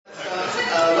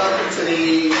to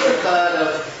the third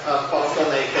of Paul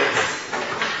Filmmakers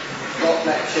block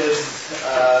lectures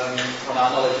on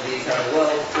our knowledge of the eternal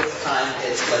world. This time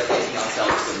it's locating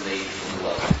ourselves in the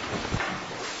world.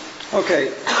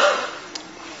 Okay.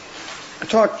 I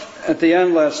talked at the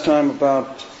end last time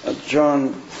about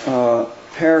John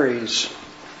Perry's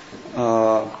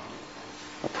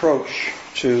approach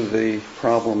to the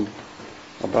problem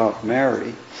about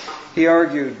Mary. He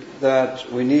argued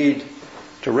that we need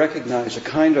to recognize a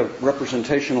kind of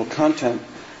representational content,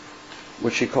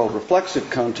 which he called reflexive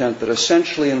content, that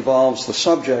essentially involves the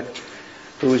subject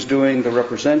who is doing the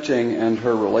representing and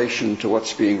her relation to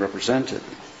what's being represented.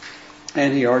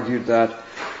 And he argued that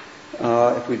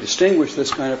if we distinguish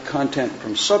this kind of content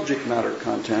from subject matter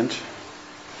content,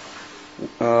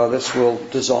 this will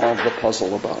dissolve the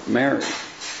puzzle about Mary.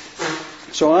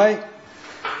 So I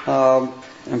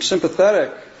am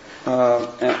sympathetic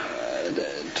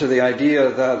to the idea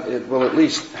that it will at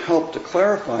least help to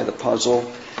clarify the puzzle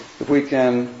if we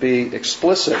can be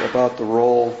explicit about the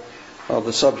role of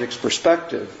the subject's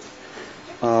perspective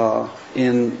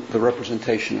in the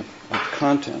representation of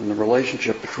content and the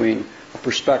relationship between a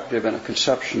perspective and a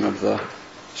conception of the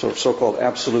so-called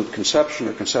absolute conception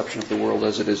or conception of the world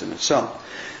as it is in itself.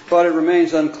 But it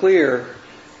remains unclear,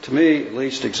 to me at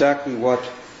least, exactly what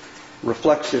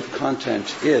reflexive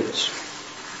content is.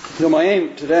 So my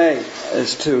aim today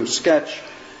is to sketch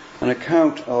an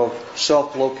account of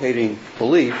self-locating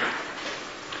belief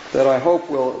that I hope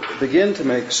will begin to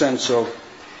make sense of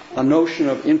a notion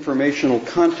of informational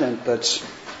content that's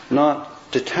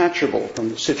not detachable from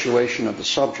the situation of the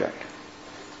subject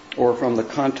or from the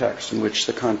context in which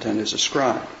the content is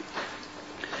ascribed.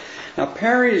 Now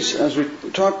Perry's, as we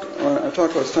talked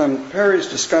last time, Perry's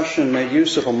discussion made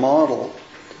use of a model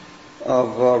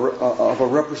of a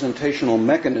representational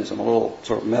mechanism, a little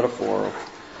sort of metaphor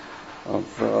of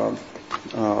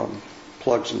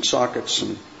plugs and sockets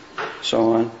and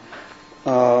so on,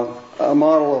 a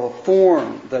model of a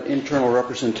form that internal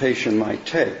representation might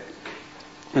take.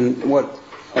 And what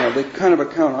the kind of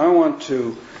account I want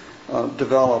to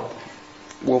develop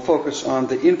will focus on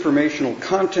the informational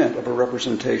content of a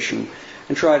representation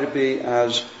and try to be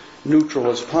as neutral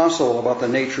as possible about the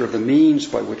nature of the means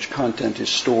by which content is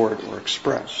stored or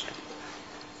expressed.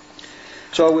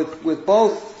 So with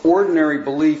both ordinary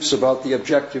beliefs about the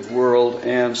objective world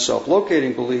and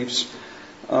self-locating beliefs,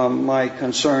 my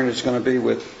concern is going to be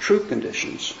with truth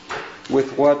conditions,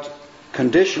 with what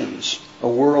conditions a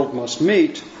world must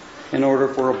meet in order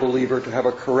for a believer to have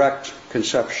a correct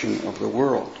conception of the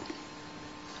world,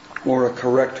 or a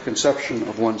correct conception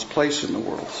of one's place in the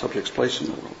world, subject's place in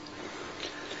the world.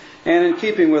 And in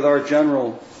keeping with our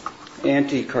general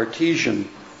anti-Cartesian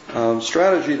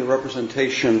strategy, the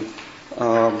representation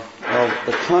of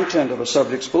the content of a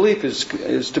subject's belief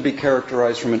is to be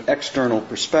characterized from an external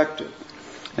perspective.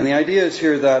 And the idea is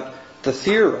here that the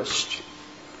theorist,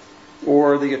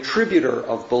 or the attributor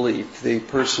of belief, the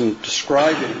person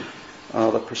describing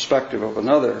the perspective of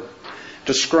another,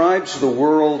 describes the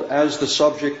world as the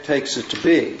subject takes it to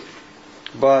be,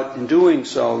 but in doing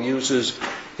so uses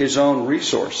his own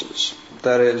resources.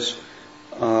 That is,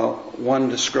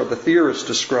 the theorist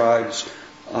describes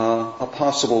a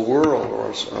possible world,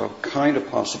 or a kind of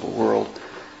possible world,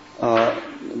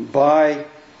 by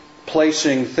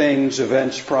placing things,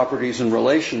 events, properties, and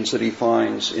relations that he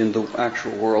finds in the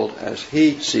actual world as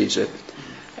he sees it,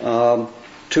 to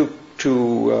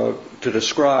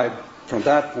describe from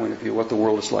that point of view what the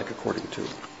world is like according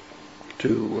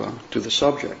to the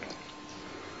subject.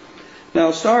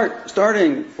 Now,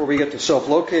 starting before we get to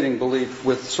self-locating belief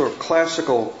with sort of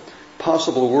classical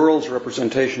possible worlds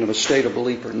representation of a state of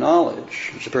belief or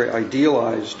knowledge. It's a very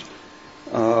idealized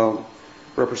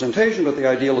representation, but the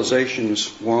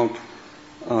idealizations won't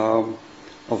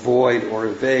avoid or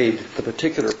evade the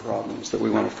particular problems that we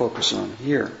want to focus on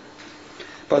here.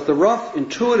 But the rough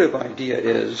intuitive idea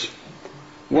is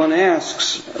one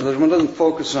doesn't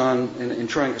focus on in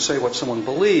trying to say what someone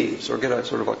believes or get a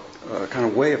sort of a kind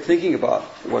of way of thinking about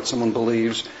what someone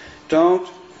believes. Don't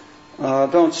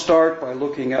start by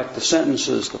looking at the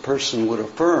sentences the person would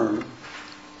affirm.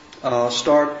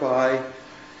 Start by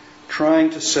trying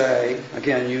to say,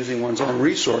 again using one's own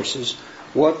resources,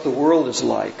 what the world is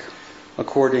like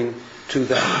according to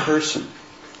that person.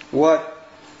 What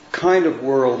kind of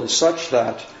world is such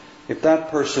that if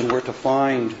that person were to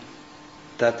find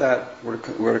that were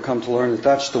to come to learn that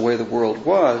that's the way the world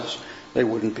was, they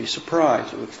wouldn't be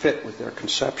surprised. It would fit with their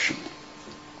conception.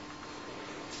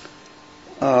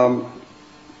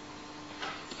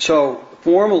 So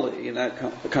formally, in that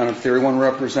kind of theory, one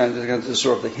represents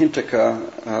sort of the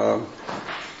Hintika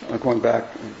going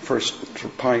back, first sort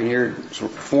of pioneered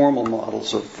sort of formal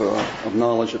models of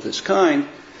knowledge of this kind.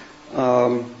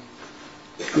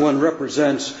 One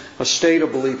represents a state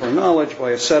of belief or knowledge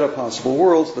by a set of possible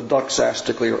worlds, the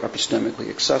doxastically or epistemically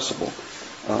accessible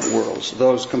worlds,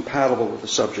 those compatible with the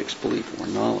subject's belief or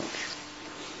knowledge.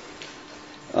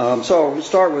 So we'll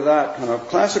start with that kind of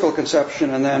classical conception,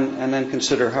 and then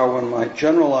consider how one might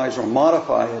generalize or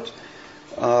modify it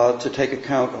to take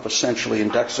account of essentially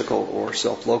indexical or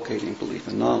self-locating belief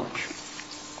and knowledge.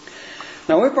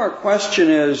 Now, if our question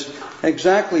is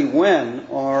exactly when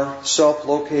are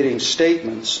self-locating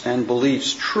statements and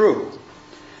beliefs true,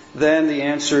 then the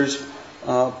answer's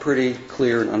pretty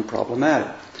clear and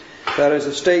unproblematic. That is,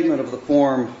 a statement of the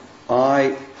form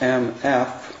I am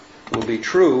F will be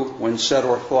true when said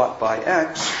or thought by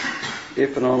X,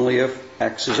 if and only if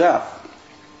X is F.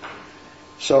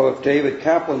 So if David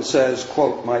Kaplan says,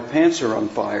 quote, my pants are on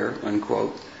fire,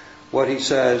 unquote, what he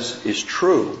says is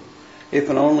true if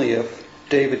and only if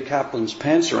David Kaplan's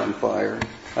pants are on fire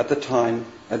at the time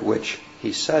at which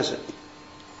he says it.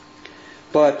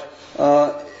 But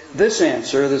this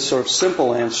answer, this sort of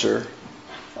simple answer,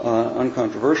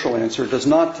 uncontroversial answer, does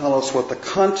not tell us what the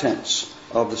contents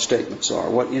of the statements are,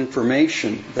 what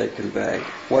information they convey,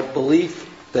 what belief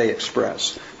they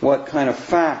express, what kind of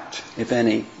fact, if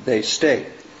any, they state.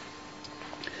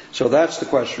 So that's the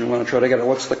question we want to try to get at.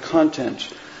 What's the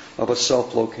content of a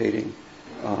self-locating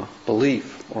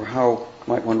belief, or how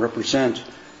might one represent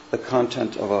the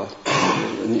content of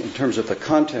in terms of the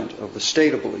content of the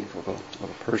state of belief of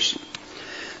a person?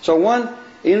 So one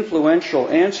influential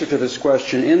answer to this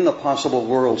question in the possible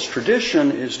worlds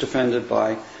tradition is defended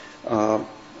by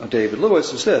David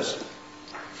Lewis is this.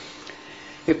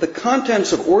 If the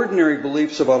contents of ordinary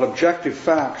beliefs about objective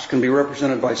facts can be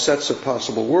represented by sets of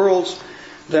possible worlds,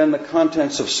 then the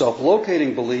contents of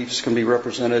self-locating beliefs can be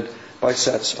represented by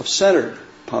sets of centered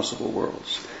possible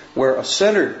worlds, where a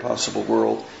centered possible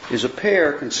world is a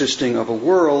pair consisting of a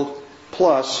world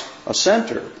plus a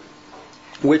center,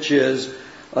 which is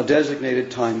a designated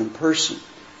time and person.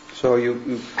 So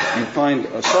you find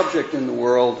a subject in the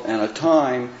world and a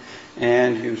time,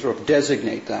 and you sort of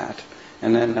designate that,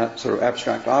 and then that sort of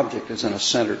abstract object is in a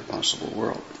centered possible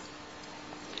world.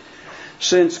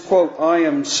 Since, quote, I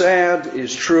am sad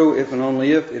is true if and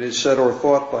only if it is said or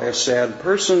thought by a sad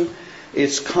person,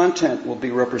 its content will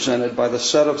be represented by the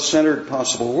set of centered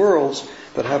possible worlds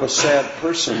that have a sad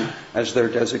person as their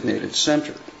designated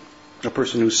center. A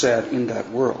person who's sad in that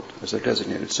world as their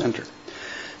designated center.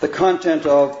 The content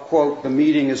of, quote, the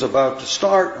meeting is about to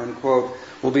start, unquote,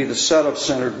 will be the set of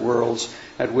centered worlds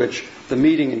at which the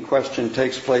meeting in question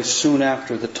takes place soon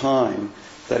after the time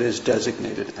that is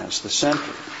designated as the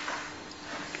center.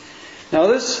 Now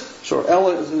this sort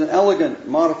of is an elegant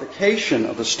modification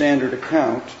of the standard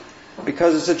account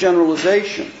because it's a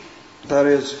generalization. That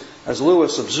is, as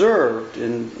Lewis observed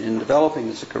in developing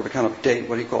this kind of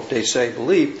what he called Daisy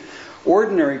belief,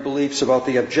 ordinary beliefs about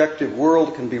the objective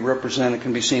world can be represented,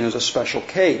 can be seen as a special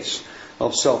case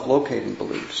of self-locating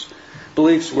beliefs.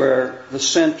 Beliefs where the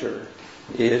center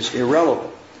is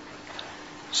irrelevant.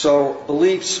 So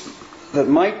beliefs that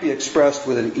might be expressed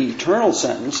with an eternal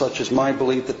sentence, such as my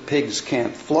belief that pigs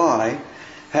can't fly,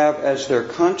 have as their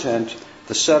content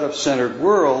the set of centered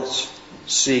worlds,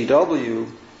 CW,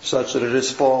 such that it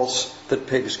is false that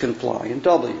pigs can fly in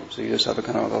W. So you just have a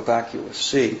kind of a vacuous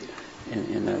C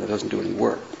in there that doesn't do any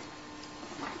work.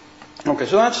 Okay,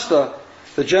 so that's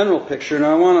the general picture.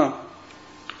 Now I want to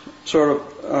sort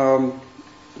of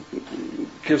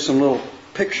give some little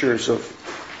pictures of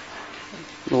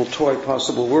little toy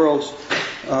possible worlds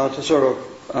to sort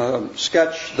of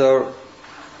sketch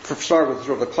start with sort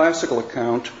of the classical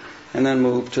account and then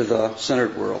move to the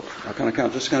centered world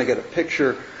account. Just going to get a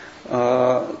picture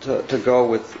to go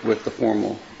with the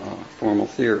formal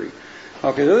theory.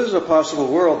 Okay, so this is a possible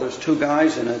world. There's two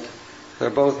guys in it.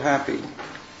 They're both happy.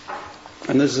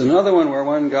 And this is another one where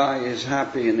one guy is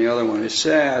happy and the other one is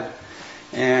sad.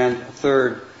 And a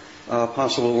third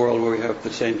possible world where we have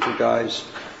the same two guys,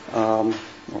 or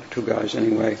two guys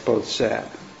anyway, both sad.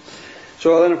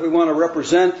 So then if we want to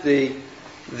represent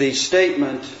the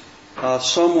statement,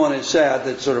 someone is sad,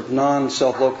 that's sort of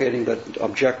non-self-locating but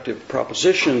objective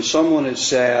proposition, someone is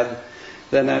sad,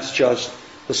 then that's just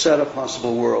the set of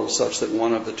possible worlds such that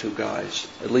one of the two guys,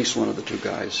 at least one of the two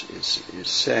guys, is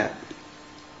sad.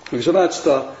 So that's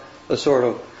the sort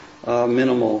of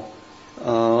minimal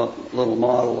little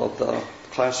model of the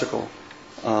classical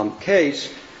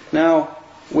case. Now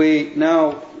we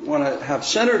want to have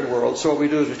centered worlds, so what we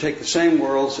do is we take the same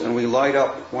worlds and we light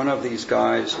up one of these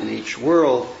guys in each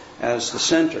world as the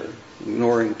center,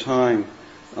 ignoring time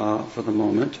for the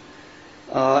moment.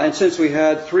 And since we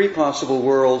had 3 possible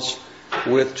worlds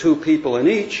with 2 people in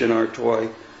each in our toy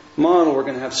model, we're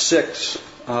going to have 6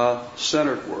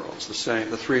 centered worlds, the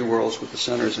 3 worlds with the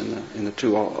centers in the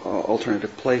 2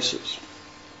 alternative places.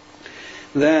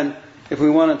 Then, if we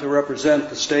wanted to represent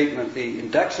the statement, the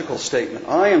indexical statement,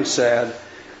 I am sad,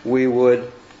 we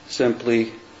would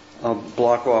simply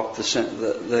block off the centered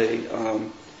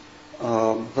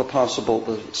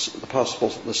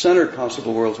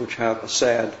possible worlds which have a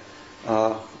sad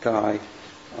guy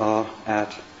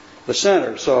at the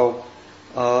center. So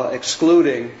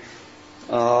excluding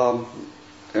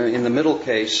in the middle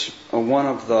case one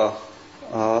of the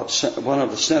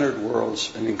centered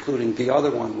worlds and including the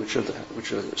other one, which are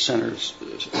the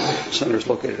centers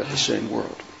located at the same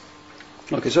world.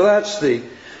 Okay, so that's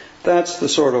the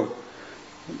sort of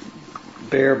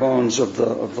bare bones of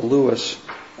the Lewis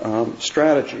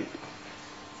strategy.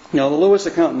 Now, the Lewis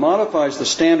account modifies the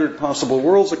standard possible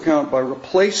worlds account by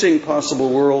replacing possible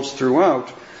worlds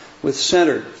throughout with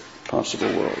centered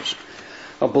possible worlds.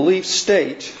 A belief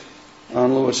state,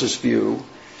 on Lewis's view,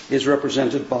 is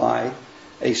represented by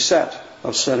a set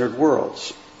of centered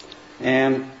worlds.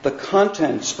 And the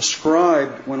contents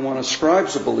ascribed when one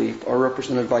ascribes a belief are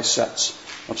represented by sets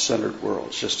of centered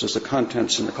worlds, just as the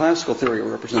contents in the classical theory are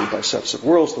represented by sets of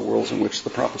worlds, the worlds in which the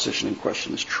proposition in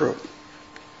question is true.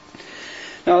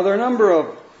 Now, there are a number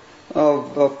of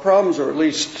problems, or at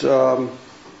least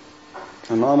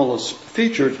anomalous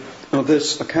features of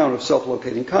this account of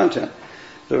self-locating content.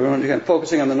 So, again,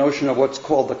 focusing on the notion of what's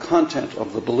called the content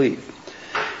of the belief.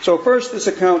 So first, this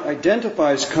account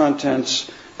identifies contents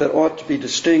that ought to be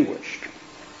distinguished.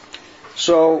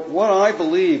 So what I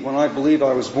believe when I believe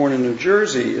I was born in New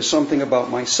Jersey is something about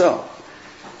myself,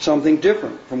 something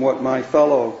different from what my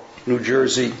fellow New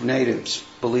Jersey natives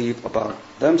believe about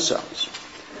themselves.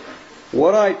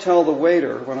 What I tell the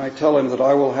waiter when I tell him that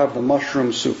I will have the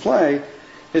mushroom souffle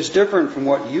is different from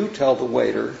what you tell the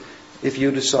waiter if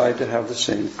you decide to have the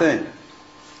same thing.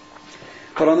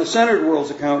 But on the centered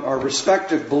worlds account, our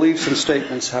respective beliefs and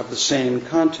statements have the same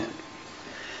content.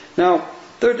 Now,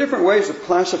 there are different ways of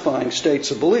classifying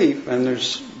states of belief, and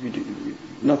there's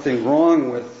nothing wrong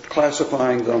with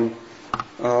classifying them,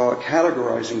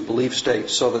 categorizing belief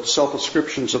states so that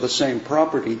self-ascriptions of the same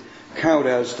property count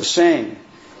as the same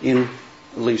in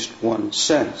at least one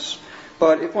sense.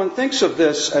 But if one thinks of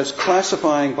this as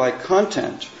classifying by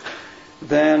content,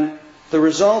 then the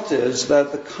result is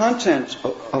that the content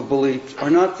of beliefs are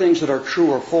not things that are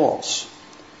true or false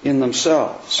in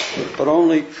themselves, but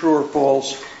only true or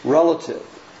false relative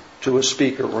to a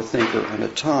speaker or thinker at a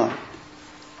time.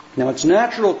 Now, it's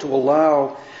natural to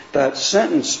allow that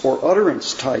sentence or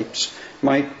utterance types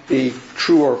might be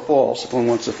true or false, if one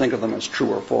wants to think of them as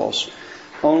true or false,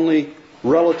 only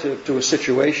relative to a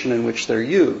situation in which they're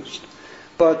used.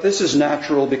 But this is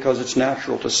natural because it's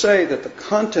natural to say that the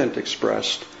content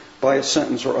expressed by a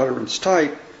sentence or utterance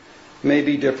type may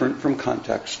be different from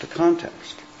context to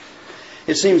context.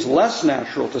 It seems less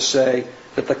natural to say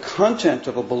that the content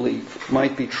of a belief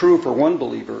might be true for one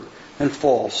believer and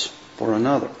false for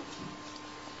another.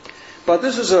 But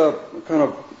this is a kind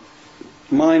of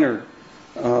minor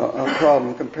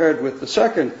problem compared with the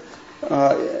second.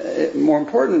 More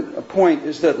important point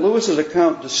is that Lewis's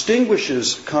account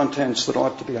distinguishes contents that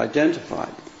ought to be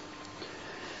identified.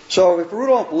 So if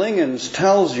Rudolf Lingens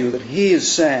tells you that he is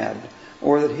sad,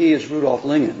 or that he is Rudolf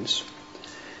Lingens,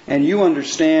 and you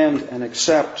understand and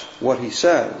accept what he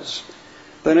says,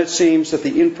 then it seems that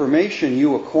the information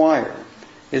you acquire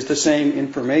is the same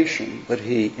information that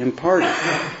he imparted.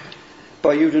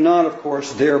 But you do not, of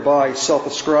course, thereby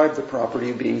self-ascribe the property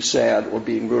of being sad or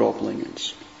being Rudolf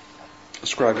Lingens.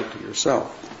 Ascribe it to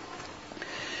yourself.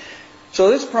 So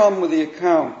this problem with the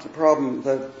account, the problem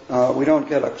that we don't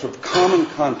get a sort of common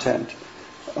content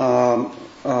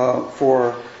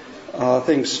for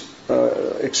things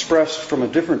expressed from a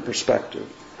different perspective,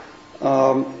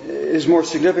 is more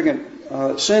significant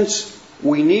since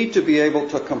we need to be able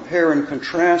to compare and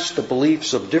contrast the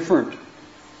beliefs of different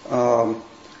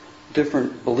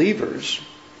believers,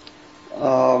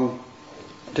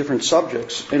 different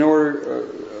subjects, in order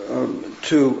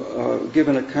to give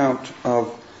an account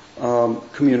of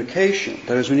communication.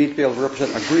 That is, we need to be able to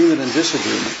represent agreement and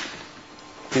disagreement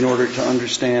in order to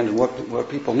understand what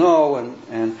people know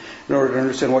and in order to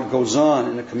understand what goes on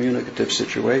in a communicative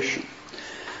situation.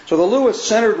 So the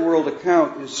Lewis-centered world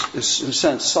account is in a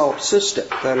sense solipsistic.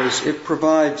 That is, it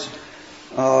provides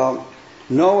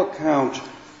no account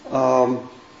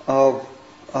of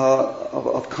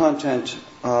content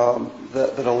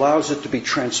that allows it to be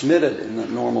transmitted in the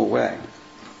normal way.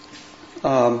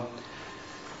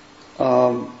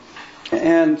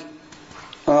 And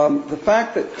The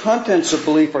fact that contents of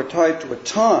belief are tied to a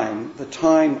time, the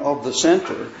time of the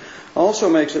center, also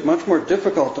makes it much more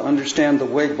difficult to understand the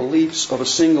way beliefs of a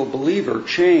single believer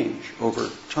change over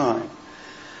time.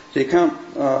 The account,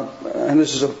 and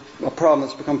this is a problem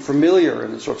that's become familiar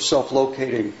in the sort of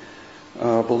self-locating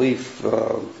belief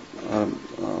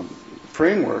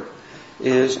framework,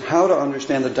 is how to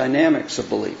understand the dynamics of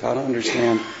belief, how to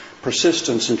understand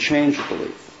persistence and change of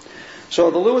belief. So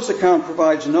the Lewis account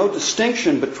provides no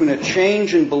distinction between a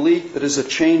change in belief that is a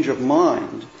change of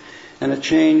mind and a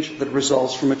change that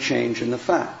results from a change in the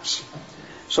facts.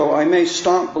 So I may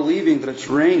stop believing that it's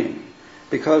raining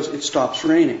because it stops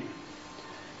raining,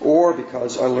 or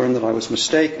because I learned that I was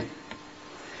mistaken.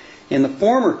 In the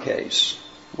former case,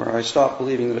 where I stop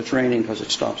believing that it's raining because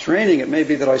it stops raining, it may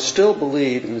be that I still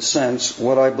believe, in a sense,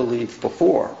 what I believed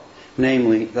before,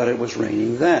 namely that it was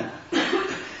raining then.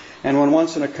 And one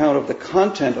wants an account of the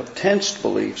content of tensed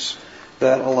beliefs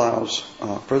that allows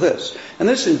for this. And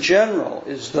this, in general,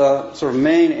 is the sort of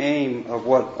main aim of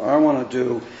what I want to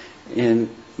do in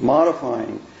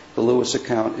modifying the Lewis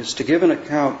account, is to give an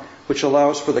account which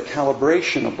allows for the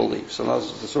calibration of beliefs,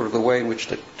 allows the sort of the way in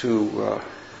which to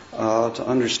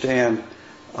understand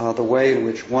the way in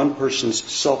which one person's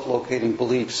self-locating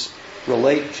beliefs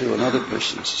relate to another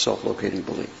person's self-locating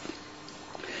belief.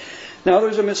 Now,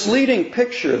 there's a misleading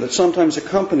picture that sometimes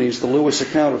accompanies the Lewis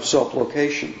account of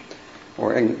self-location,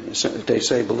 or they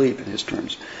say belief in his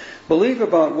terms. Belief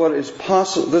about what is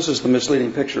possible, this is the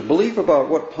misleading picture, belief about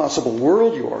what possible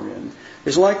world you are in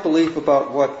is like belief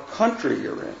about what country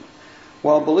you're in,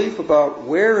 while belief about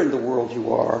where in the world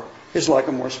you are is like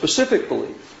a more specific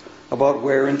belief about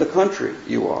where in the country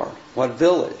you are, what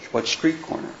village, what street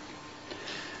corner.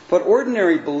 But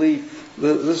ordinary belief,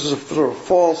 this is a sort of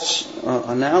false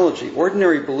analogy,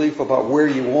 ordinary belief about where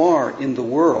you are in the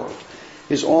world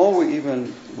is always,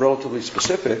 even relatively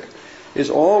specific, is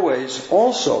always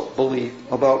also belief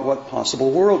about what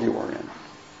possible world you are in.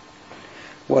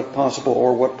 What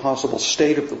possible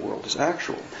state of the world is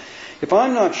actual. If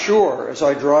I'm not sure, as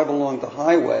I drive along the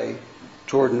highway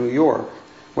toward New York,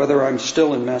 whether I'm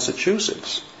still in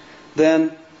Massachusetts,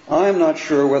 then I'm not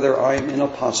sure whether I'm in a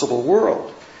possible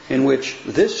world in which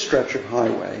this stretch of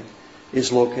highway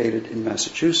is located in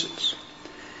Massachusetts.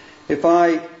 If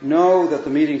I know that the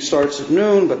meeting starts at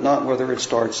noon, but not whether it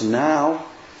starts now,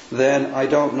 then I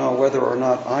don't know whether or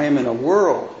not I am in a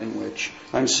world in which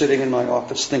I'm sitting in my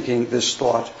office thinking this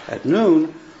thought at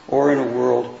noon, or in a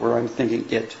world where I'm thinking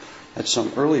it at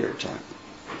some earlier time.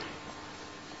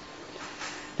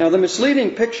 Now, the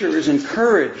misleading picture is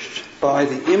encouraged by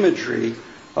the imagery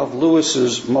of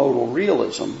Lewis's modal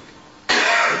realism,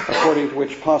 according to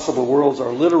which possible worlds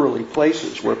are literally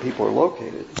places where people are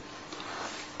located.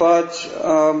 But,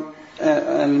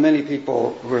 and many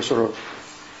people who are sort of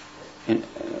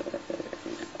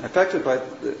affected by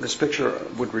this picture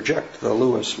would reject the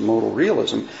Lewis modal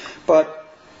realism.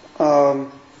 But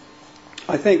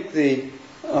I think the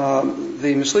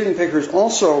misleading picture is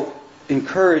also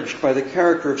encouraged by the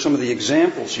character of some of the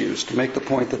examples used to make the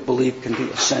point that belief can be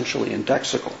essentially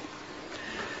indexical.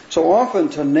 So often,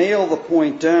 to nail the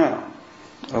point down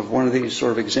of one of these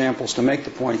sort of examples, to make the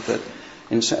point that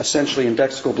essentially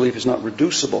indexical belief is not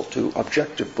reducible to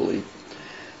objective belief,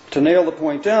 to nail the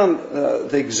point down,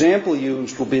 the example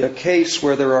used will be a case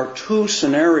where there are two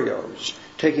scenarios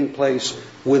taking place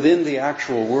within the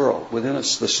actual world, within the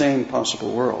same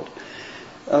possible world.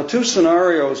 Two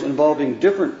scenarios involving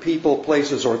different people,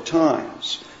 places, or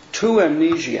times. Two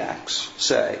amnesiacs,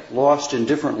 say, lost in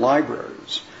different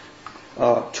libraries.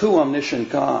 Two omniscient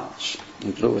gods,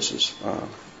 in Lewis's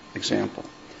example.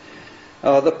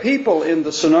 The people in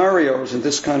the scenarios in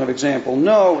this kind of example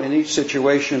know in each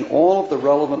situation all of the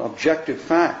relevant objective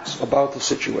facts about the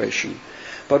situation,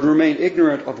 but remain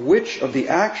ignorant of which of the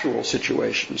actual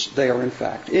situations they are in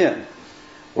fact in,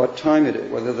 what time it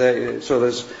is, so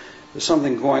there's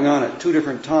something going on at two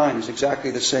different times,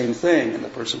 exactly the same thing, and the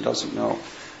person doesn't know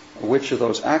which of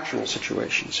those actual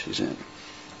situations he's in,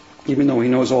 even though he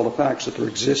knows all the facts that there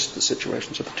exist the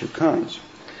situations of the two kinds.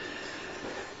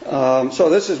 So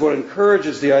this is what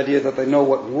encourages the idea that they know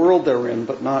what world they're in,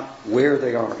 but not where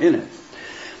they are in it.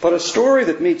 But a story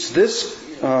that meets this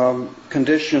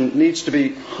condition needs to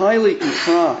be highly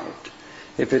contrived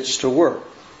if it's to work.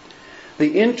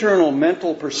 The internal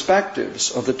mental perspectives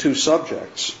of the two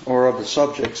subjects, or of the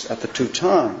subjects at the two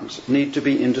times, need to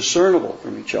be indiscernible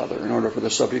from each other in order for the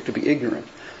subject to be ignorant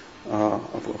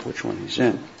of which one he's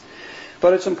in.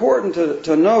 But it's important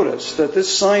to notice that this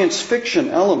science fiction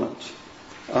element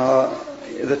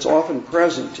that's often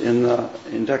present in the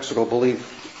indexical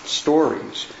belief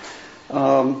stories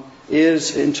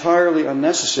is entirely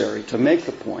unnecessary to make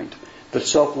the point that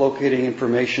self-locating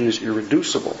information is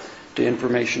irreducible to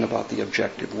information about the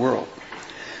objective world.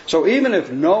 So even if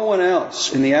no one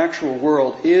else in the actual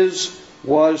world is,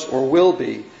 was, or will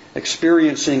be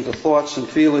experiencing the thoughts and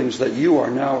feelings that you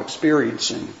are now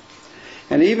experiencing,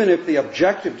 and even if the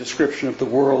objective description of the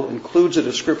world includes a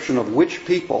description of which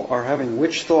people are having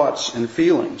which thoughts and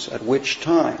feelings at which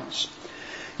times,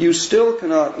 you still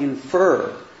cannot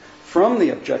infer from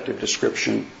the objective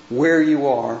description where you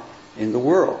are in the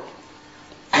world.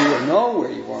 You will know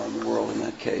where you are in the world in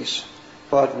that case,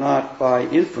 but not by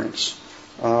inference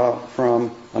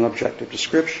from an objective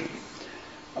description.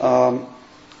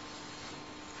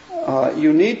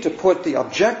 You need to put the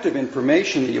objective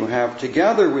information that you have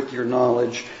together with your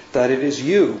knowledge that it is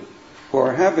you who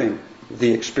are having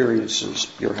the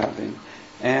experiences you're having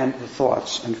and the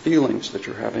thoughts and feelings that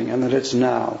you're having, and that it's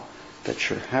now that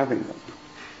you're having them.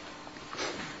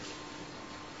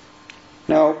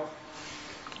 Now,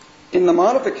 in the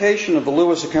modification of the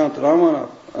Lewis account that I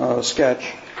want to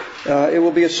sketch, it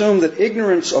will be assumed that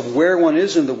ignorance of where one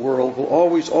is in the world will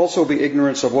always also be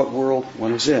ignorance of what world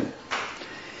one is in.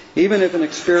 Even if an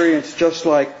experience just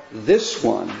like this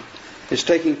one is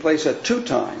taking place at 2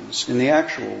 times in the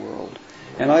actual world,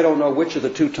 and I don't know which of the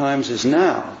 2 times is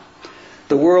now,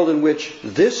 the world in which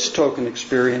this token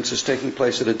experience is taking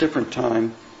place at a different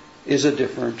time is a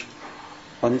different,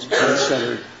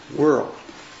 uncentered world.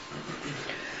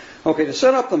 Okay, to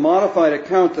set up the modified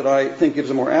account that I think gives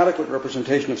a more adequate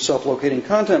representation of self-locating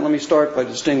content, let me start by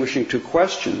distinguishing 2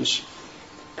 questions.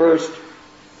 First,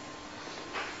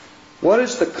 what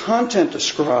is the content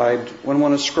ascribed when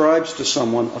one ascribes to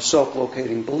someone a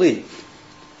self-locating belief?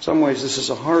 In some ways, this is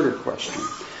a harder question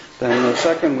than the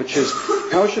second, which is,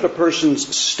 how should a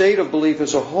person's state of belief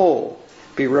as a whole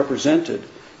be represented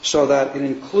so that it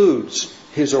includes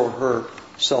his or her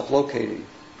self-locating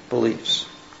beliefs,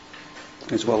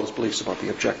 as well as beliefs about the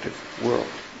objective world?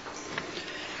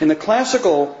 In the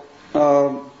classical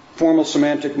formal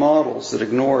semantic models that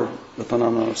ignored the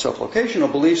phenomenon of self-location, a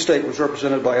belief state was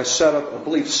represented by a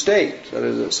belief state, that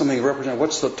is something that represents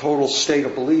what's the total state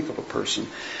of belief of a person,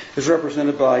 is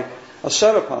represented by a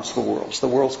set of possible worlds, the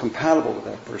worlds compatible with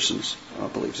that person's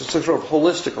beliefs. It's a sort of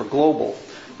holistic or global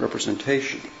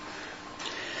representation.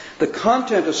 The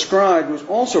content ascribed was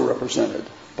also represented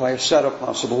by a set of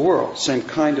possible worlds, same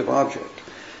kind of object.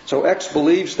 So X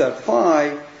believes that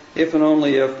phi, if and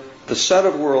only if the set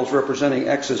of worlds representing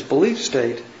X's belief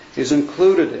state is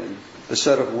included in the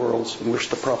set of worlds in which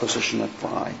the proposition that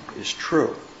phi is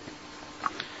true.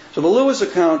 So the Lewis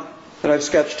account that I've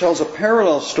sketched tells a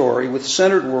parallel story with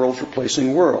centered worlds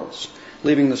replacing worlds,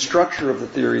 leaving the structure of the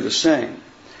theory the same.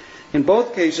 In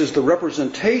both cases, the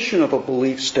representation of a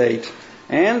belief state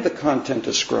and the content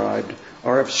ascribed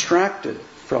are abstracted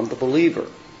from the believer.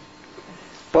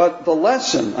 But the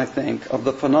lesson, I think, of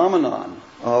the phenomenon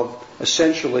of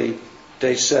essentially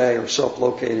décès or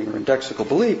self-locating or indexical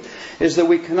belief is that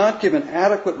we cannot give an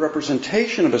adequate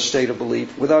representation of a state of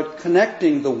belief without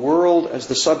connecting the world as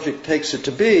the subject takes it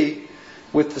to be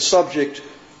with the subject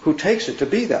who takes it to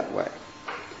be that way.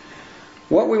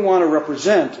 What we want to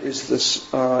represent is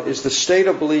the state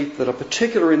of belief that a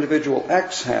particular individual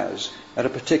X has at a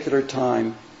particular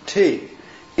time T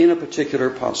in a particular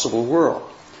possible world.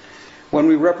 When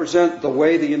we represent the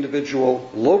way the individual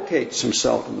locates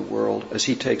himself in the world as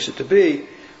he takes it to be,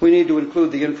 we need to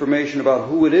include the information about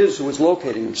who it is who is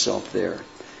locating himself there.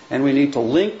 And we need to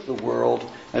link the world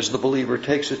as the believer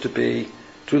takes it to be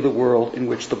to the world in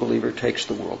which the believer takes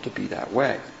the world to be that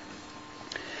way.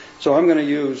 So I'm going to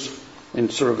use, in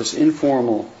sort of this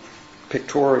informal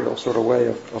pictorial sort of way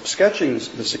of sketching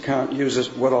this account, uses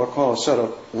what I'll call a set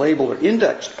of labeled or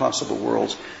indexed possible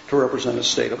worlds to represent a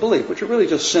state of belief, which are really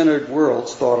just centered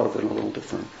worlds thought of in a little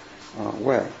different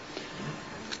way.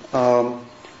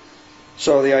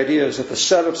 So the idea is that the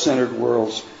set of centered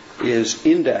worlds is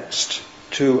indexed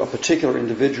to a particular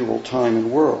individual time and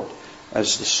world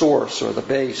as the source or the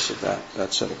base of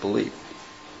that set of belief.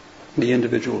 The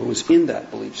individual who is in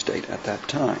that belief state at that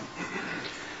time.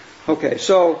 Okay,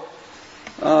 so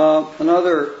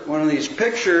another one of these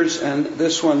pictures, and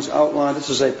this one's outlined. This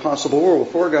is a possible world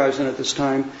with 4 guys in it this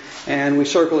time, and we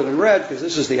circle it in red because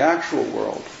this is the actual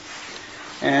world.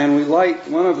 And we light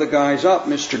one of the guys up,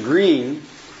 Mr. Green,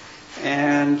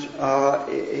 and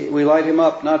we light him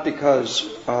up not because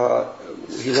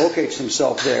he locates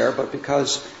himself there, but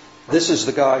because this is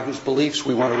the guy whose beliefs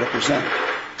we want to represent.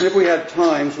 And if we had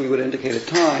times, we would indicate a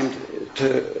time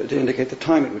to indicate the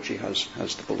time at which he has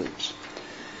the beliefs.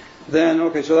 Then,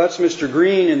 okay, so that's Mr.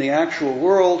 Green in the actual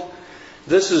world.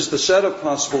 This is the set of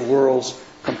possible worlds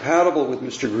compatible with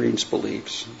Mr. Green's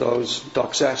beliefs, those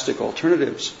doxastic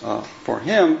alternatives for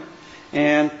him,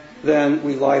 and then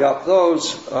we light up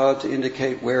those to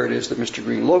indicate where it is that Mr.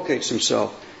 Green locates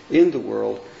himself in the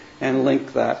world, and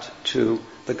link that to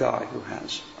the guy who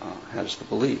has the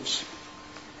beliefs.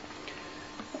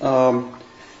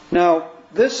 Now,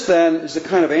 this then is the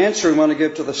kind of answer we want to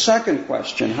give to the second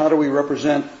question: how do we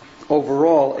represent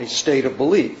overall a state of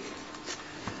belief?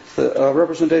 The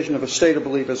representation of a state of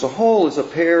belief as a whole is a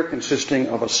pair consisting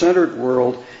of a centered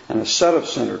world and a set of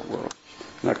centered worlds.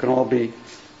 And that can all be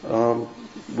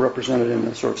represented in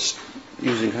a sort of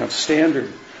using kind of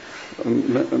standard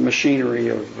machinery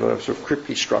of sort of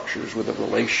crypty structures with a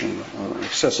relation, an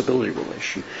accessibility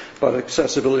relation, but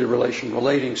accessibility relation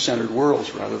relating centered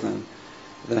worlds rather than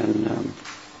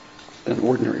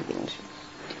ordinary worlds.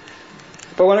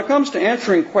 But when it comes to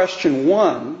answering question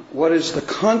 1, what is the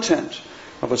content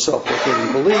of a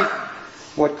self-locating belief?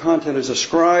 What content is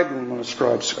ascribed when one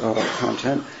ascribes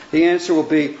content? The answer will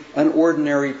be an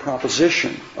ordinary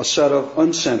proposition, a set of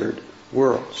uncentered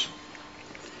worlds.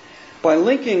 By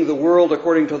linking the world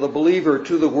according to the believer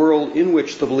to the world in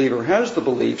which the believer has the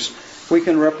beliefs, we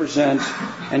can represent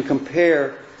and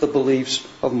compare the beliefs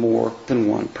of more than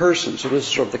one person. So this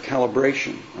is sort of the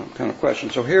calibration kind of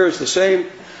question. So here is the same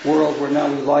world where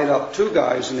now we light up two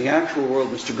guys in the actual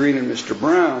world, Mr. Green and Mr.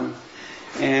 Brown,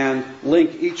 and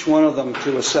link each one of them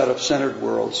to a set of centered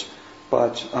worlds.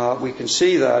 But we can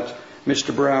see that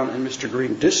Mr. Brown and Mr.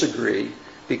 Green disagree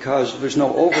because there's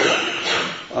no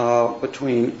overlap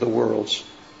between the worlds,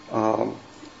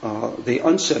 the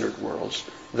uncentered worlds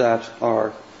that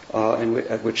are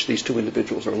at which these two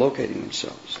individuals are locating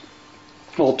themselves.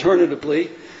 Alternatively,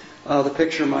 the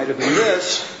picture might have been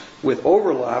this, with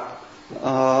overlap,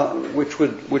 which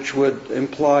would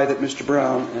imply that Mr.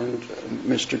 Brown and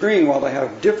Mr. Green, while they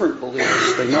have different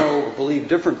beliefs, they know or believe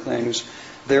different things,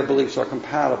 their beliefs are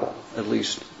compatible, at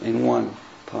least in one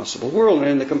possible world. And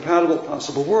in the compatible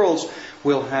possible worlds,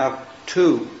 we'll have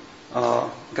two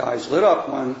guys lit up,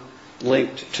 one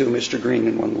linked to Mr. Green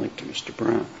and one linked to Mr.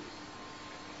 Brown.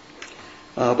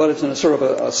 But it's in a sort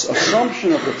of an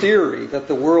assumption of the theory that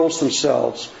the worlds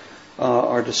themselves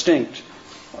are distinct.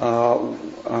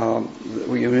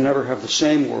 You never have the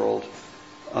same world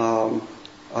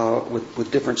with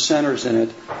different centers in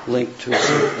it linked to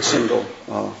a single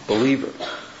believer.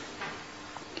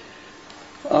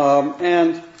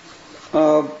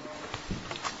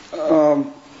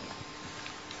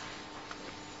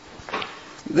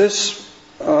 This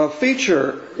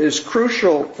feature is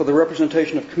crucial for the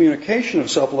representation of communication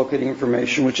of self-locating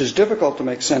information, which is difficult to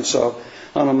make sense of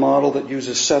on a model that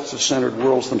uses sets of centered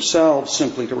worlds themselves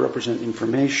simply to represent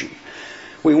information.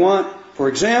 We want, for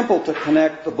example, to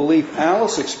connect the belief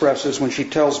Alice expresses when she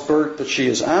tells Bert that she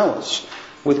is Alice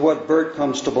with what Bert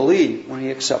comes to believe when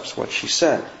he accepts what she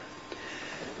said.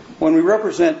 When we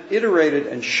represent iterated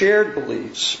and shared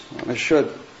beliefs, I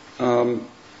should also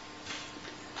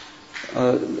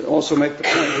make the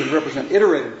point we represent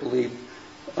iterated belief,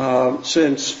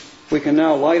 since we can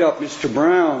now light up Mr.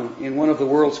 Brown in one of the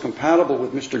worlds compatible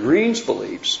with Mr. Green's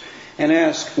beliefs and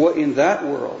ask what in that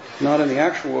world, not in the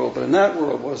actual world, but in that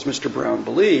world, what does Mr. Brown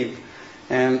believe,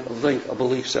 and link a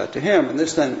belief set to him. And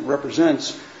this then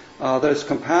represents that it's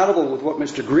compatible with what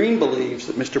Mr. Green believes,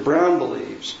 that Mr. Brown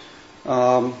believes,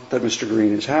 that Mr.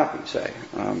 Green is happy, say.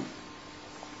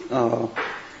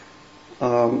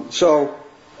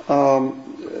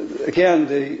 Again,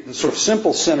 the sort of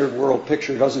simple centered world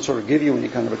picture doesn't sort of give you any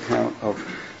kind of account of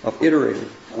iterated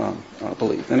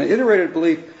belief. And an iterated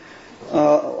belief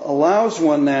allows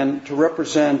one then to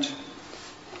represent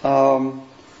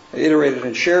iterated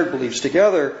and shared beliefs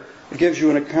together. It gives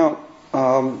you an account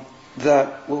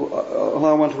that will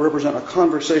allow one to represent a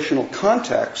conversational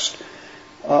context,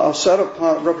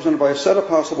 represented by a set of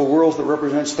possible worlds that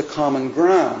represents the common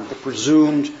ground, the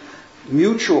presumed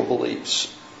mutual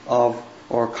beliefs of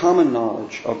or common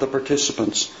knowledge of the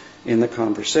participants in the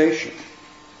conversation,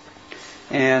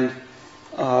 and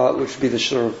which would be the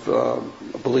sort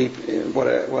of belief, what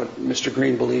Mr.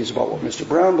 Green believes about what Mr.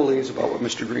 Brown believes about what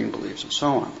Mr. Green believes, and so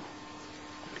on.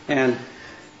 And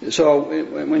so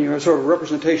when you have sort of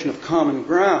representation of common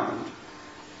ground,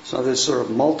 so this sort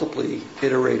of multiply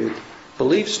iterated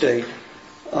belief state,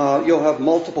 you'll have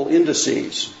multiple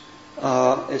indices.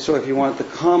 So if you want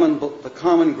the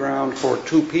common ground for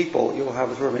two people, you'll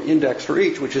have sort of an index for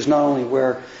each, which is not only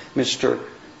where Mr.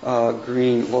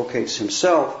 Green locates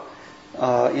himself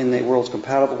in the worlds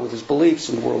compatible with his beliefs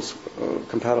and the worlds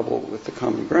compatible with the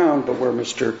common ground, but where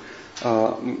Mr.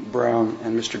 Brown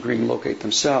and Mr. Green locate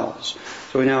themselves.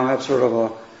 So we now have sort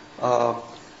of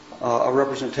a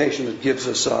representation that gives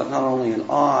us not only an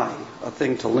I, a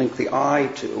thing to link the I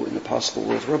to in the possible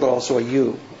worlds, but also a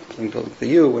you, a thing to link the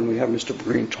you when we have Mr.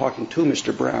 Green talking to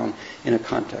Mr. Brown in a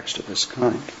context of this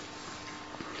kind.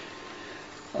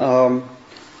 The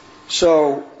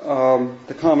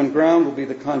common ground will be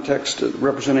the context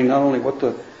representing not only what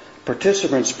the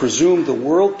participants presume the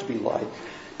world to be like,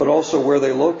 but also where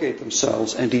they locate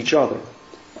themselves and each other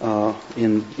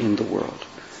in the world.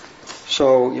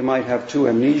 So you might have two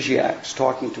amnesiacs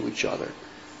talking to each other.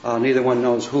 Neither one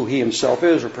knows who he himself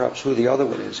is, or perhaps who the other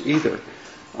one is either.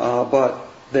 But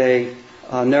they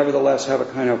nevertheless have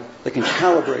they can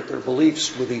calibrate their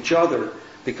beliefs with each other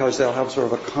because they'll have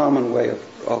sort of a common way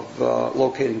of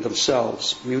locating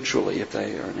themselves mutually if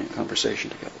they are in a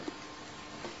conversation together.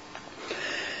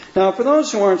 Now, for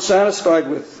those who aren't satisfied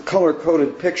with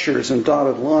color-coded pictures and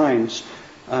dotted lines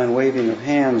and waving of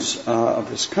hands of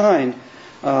this kind,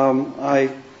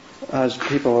 as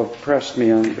people have pressed me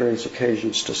on various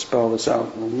occasions to spell this out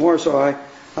a little more, so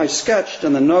I sketched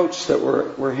in the notes that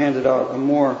were handed out a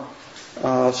more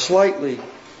slightly,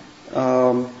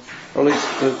 or at least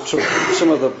some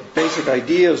of the basic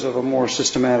ideas of a more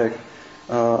systematic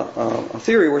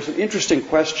theory, where some interesting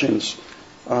questions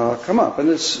come up. And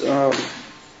this,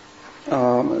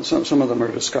 some of them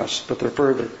are discussed, but there are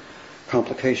further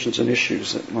complications and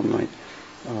issues that one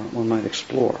might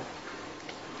explore.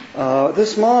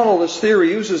 This model, this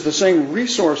theory, uses the same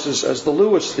resources as the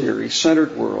Lewis theory,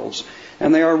 centered worlds,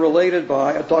 and they are related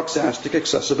by a doxastic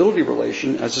accessibility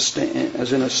relation as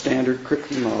in a standard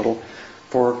Kripke model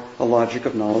for a logic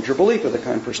of knowledge or belief of the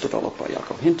kind first developed by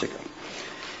Jakob Hintikka.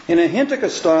 In a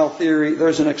Hintikka-style theory,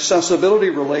 there's an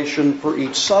accessibility relation for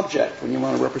each subject when you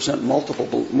want to represent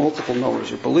multiple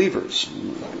knowers or believers.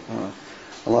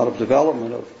 A lot of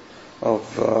development of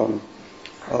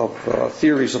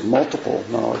theories of multiple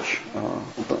knowledge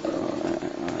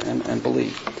and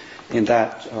belief in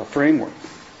that framework.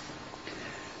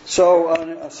 So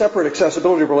a separate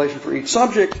accessibility relation for each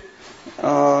subject.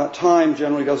 Time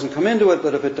generally doesn't come into it,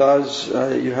 but if it does,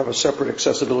 you have a separate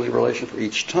accessibility relation for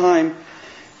each time.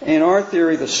 In our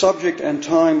theory, the subject and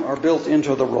time are built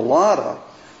into the relata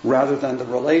rather than the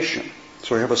relation.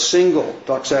 So we have a single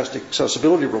doxastic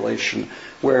accessibility relation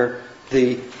where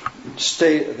the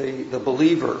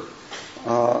believer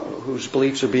whose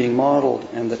beliefs are being modeled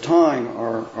and the time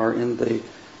are in the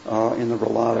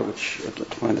relata, which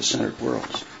define the centered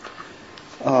worlds.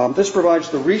 This provides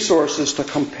the resources to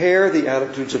compare the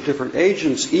attitudes of different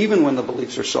agents, even when the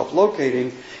beliefs are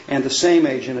self-locating, and the same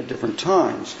agent at different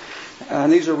times.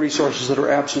 And these are resources that are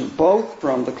absent both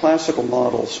from the classical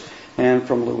models and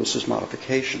from Lewis's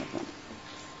modification of them.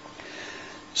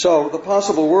 So the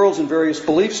possible worlds in various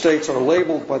belief states are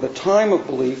labeled by the time of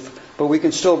belief, but we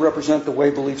can still represent the way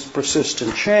beliefs persist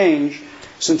and change,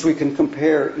 since we can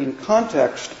compare in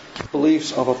context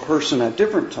beliefs of a person at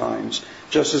different times,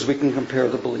 just as we can compare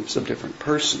the beliefs of different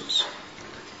persons.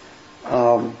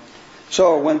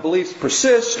 So when beliefs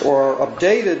persist or are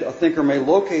updated, a thinker may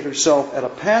locate herself at a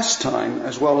past time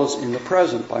as well as in the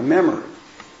present by memory.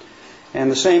 And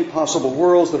the same possible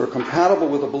worlds that are compatible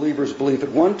with a believer's belief at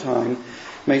one time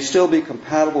may still be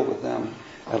compatible with them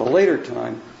at a later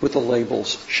time with the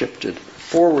labels shifted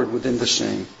forward within the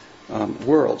same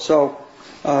world. So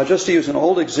just to use an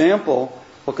old example,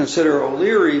 we'll consider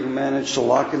O'Leary, who managed to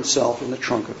lock himself in the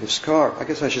trunk of his car. I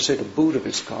guess I should say the boot of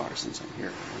his car, since I'm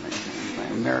here. My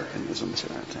Americanisms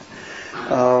at that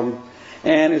time.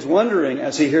 And is wondering,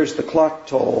 as he hears the clock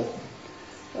toll,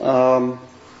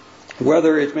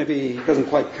 whether it maybe he doesn't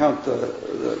quite count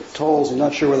the tolls. He's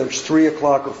not sure whether it's 3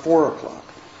 o'clock or 4 o'clock.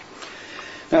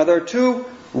 Now, there are two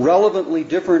relevantly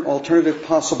different alternative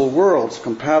possible worlds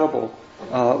compatible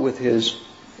with his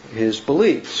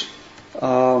beliefs.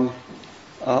 A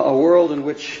world in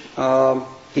which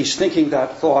he's thinking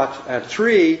that thought at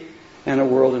 3, and a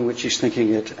world in which he's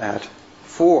thinking it at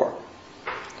 4.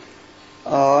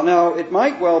 Now, it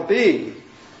might well be,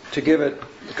 to give it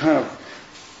the kind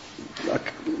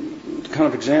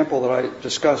of example that I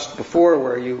discussed before,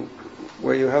 where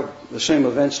you have the same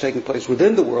events taking place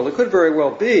within the world, it could very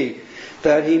well be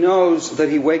that he knows that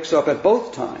he wakes up at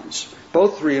both times,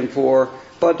 both 3 and 4,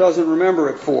 but doesn't remember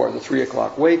at 4, the 3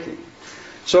 o'clock waking.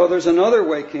 So there's another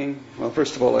waking. Well,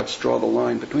 first of all, let's draw the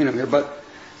line between them here. But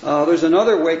there's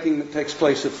another waking that takes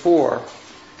place at 4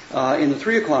 in the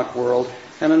 3 o'clock world,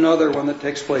 and another one that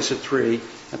takes place at 3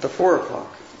 at the 4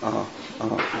 o'clock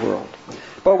world.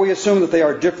 But we assume that they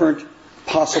are different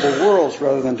possible worlds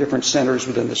rather than different centers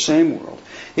within the same world.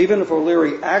 Even if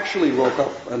O'Leary actually woke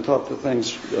up and thought the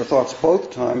thoughts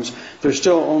both times, there's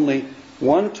still only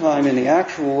one time in the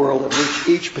actual world at which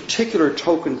each particular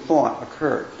token thought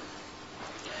occurred.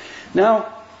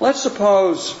 Now, let's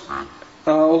suppose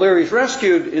O'Leary's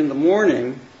rescued in the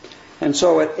morning, and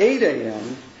so at 8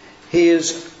 a.m. he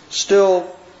is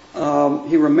still,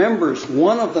 he remembers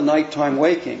one of the nighttime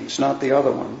wakings, not the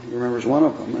other one. He remembers one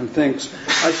of them and thinks,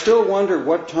 I still wonder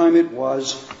what time it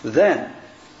was then.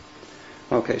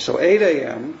 Okay, so 8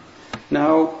 a.m.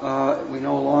 Now we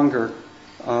no longer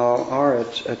are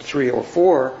at 3 or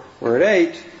 4. We're at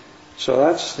 8. So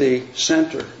that's the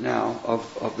center now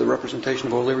of the representation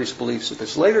of O'Leary's beliefs at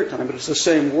this later time, but it's the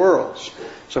same worlds.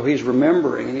 So he's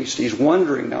remembering, and he's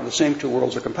wondering now, the same two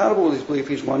worlds are compatible with his belief.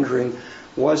 He's wondering,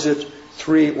 was it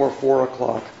 3 or 4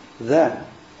 o'clock then?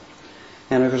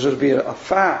 And because it would be a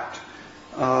fact,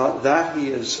 that he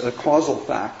is a causal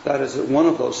fact, that is one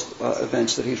of those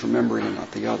events that he's remembering and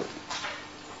not the other.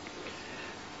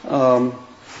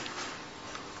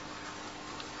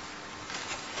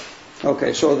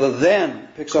 Okay, so the then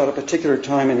picks out a particular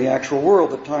time in the actual world,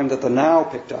 the time that the now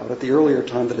picked out, at the earlier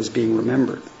time that is being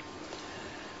remembered.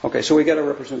 Okay, so we get a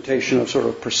representation of sort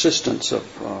of persistence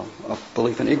of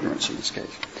belief and ignorance in this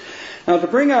case. Now, to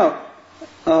bring out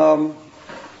how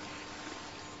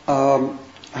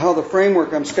the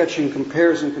framework I'm sketching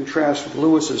compares and contrasts with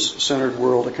Lewis's centered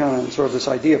world account and sort of this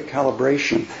idea of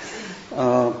calibration,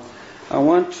 I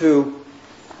want to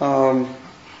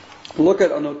look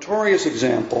at a notorious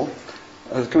example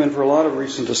that's come in for a lot of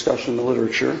recent discussion in the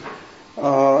literature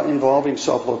involving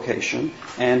self-location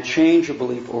and change of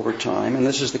belief over time, and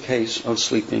this is the case of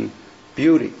Sleeping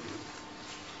Beauty.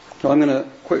 So I'm going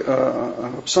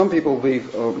to, some people will be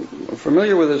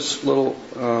familiar with this little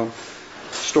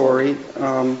story,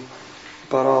 but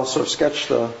I'll sort of sketch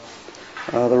the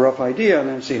rough idea and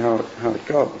then see how it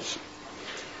goes.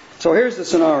 So here's the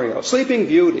scenario. Sleeping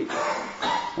Beauty.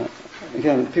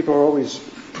 Again, people are always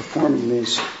performing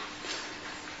these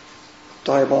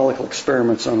diabolical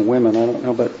experiments on women. I don't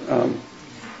know, but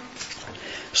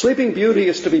Sleeping Beauty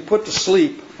is to be put to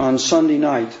sleep on Sunday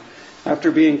night after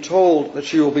being told that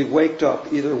she will be waked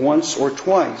up either once or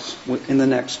twice in the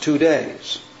next 2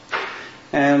 days.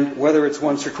 And whether it's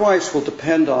once or twice will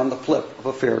depend on the flip of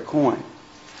a fair coin.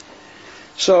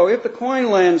 So if the coin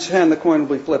lands hen, the coin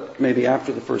will be flipped maybe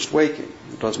after the first waking.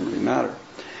 It doesn't really matter.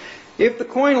 If the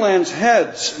coin lands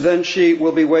heads, then she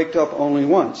will be waked up only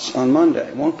once on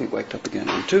Monday. Won't be waked up again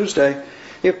on Tuesday.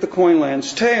 If the coin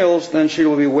lands tails, then she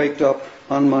will be waked up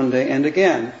on Monday and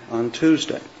again on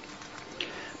Tuesday.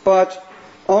 But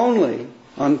only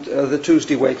on the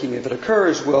Tuesday waking, if it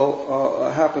occurs, will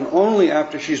happen only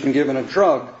after she's been given a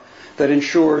drug that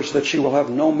ensures that she will have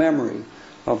no memory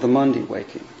of the Monday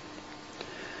waking.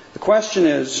 The question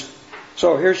is,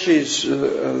 so here she's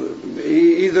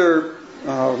either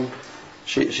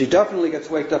she definitely gets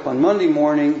waked up on Monday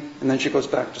morning and then she goes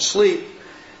back to sleep,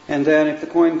 and then if the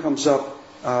coin comes up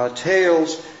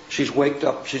tails, she's waked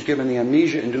up, she's given the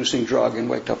amnesia-inducing drug and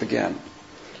waked up again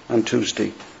on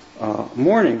Tuesday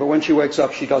morning. But when she wakes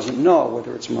up, she doesn't know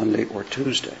whether it's Monday or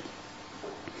Tuesday.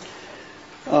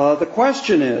 The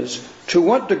question is, to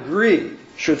what degree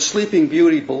should Sleeping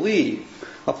Beauty believe,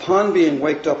 upon being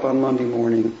waked up on Monday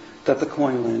morning, that the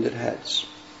coin landed heads?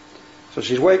 So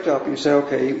she's waked up and you say,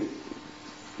 okay,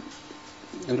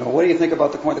 what do you think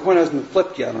about the coin? The coin hasn't been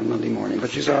flipped yet on Monday morning, but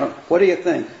she's what do you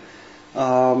think?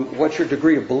 What's your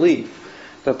degree of belief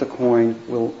that the coin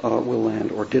will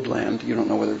land or did land? You don't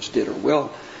know whether it's did or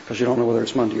will, because you don't know whether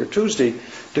it's Monday or Tuesday.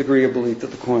 Degree of belief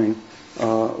that the coin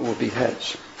will be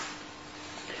heads.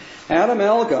 Adam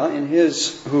Elga,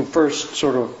 who first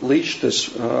sort of leashed this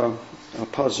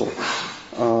puzzle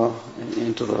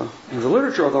into the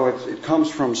literature, although it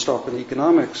comes from stuff in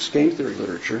economics, game theory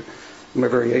literature,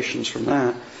 variations from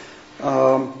that,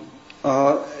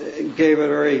 gave a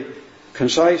very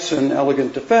concise and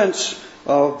elegant defense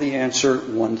of the answer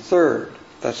 1/3.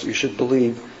 That's you should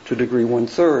believe to a degree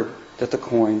 1/3 that the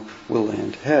coin will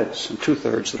land heads, and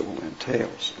 2/3 that it will land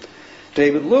tails.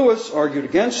 David Lewis argued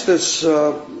against this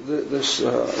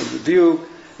view,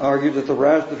 argued that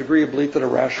the degree of belief that a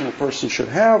rational person should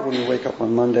have when you wake up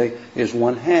on Monday is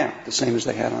 1/2, the same as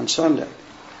they had on Sunday.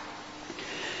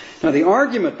 Now, the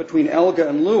argument between Elga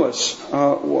and Lewis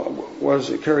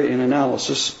was carried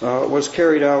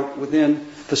out within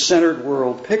the centered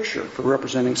world picture for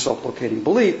representing self-locating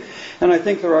belief, and I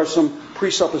think there are some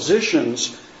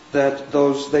presuppositions that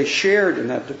they shared in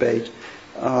that debate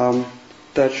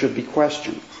that should be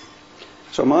questioned.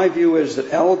 So my view is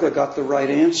that Elga got the right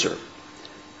answer,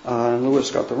 and Lewis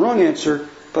got the wrong answer,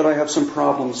 but I have some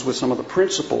problems with some of the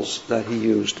principles that he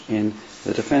used in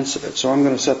the defense of it. So I'm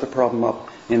going to set the problem up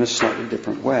in a slightly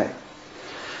different way.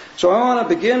 So I want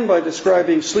to begin by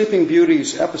describing Sleeping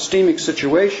Beauty's epistemic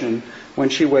situation when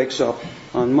she wakes up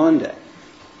on Monday.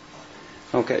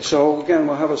 Okay, so again,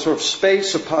 we'll have a sort of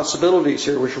space of possibilities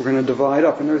here, which we're going to divide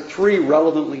up. And there are three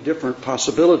relevantly different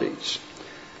possibilities.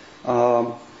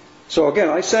 So again,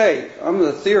 I'm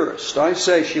the theorist. I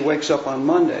say she wakes up on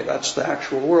Monday. That's the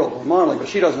actual world we're modeling, but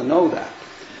she doesn't know that.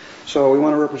 So we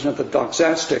want to represent the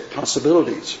doxastic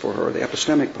possibilities for her, the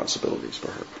epistemic possibilities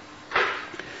for her.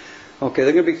 Okay, there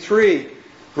are going to be three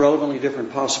relevantly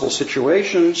different possible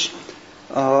situations.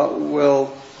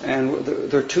 And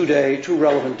there are 2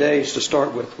 relevant days to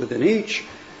start with within each.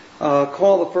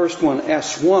 Call the first one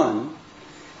S1,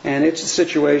 and it's a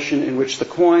situation in which the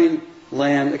coin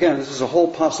land. Again, this is a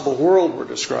whole possible world we're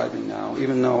describing now,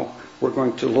 even though we're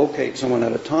going to locate someone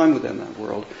at a time within that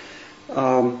world.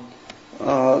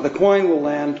 The coin will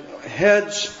land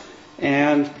heads,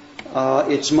 and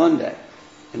it's Monday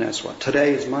in S1.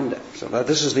 Today is Monday. So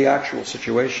this is the actual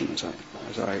situation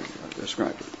as I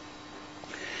described it.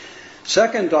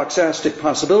 Second doxastic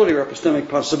possibility, or epistemic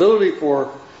possibility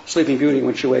for Sleeping Beauty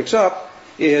when she wakes up,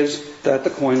 is that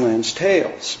the coin lands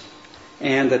tails,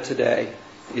 and that today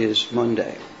is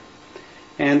Monday.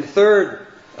 And the third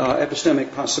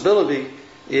epistemic possibility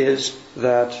is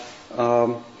that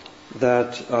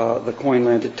the coin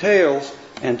landed tails,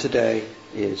 and today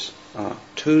is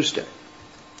Tuesday.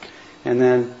 And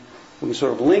then we can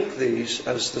sort of link these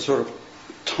as the sort of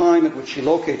time at which she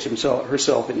locates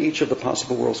herself in each of the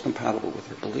possible worlds compatible with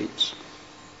her beliefs.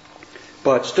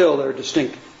 But still, there are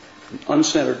distinct,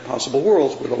 uncentered possible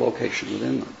worlds with a location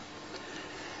within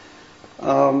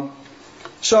them.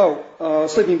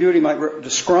 Sleeping Beauty might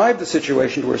describe the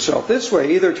situation to herself this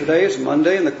way: either today is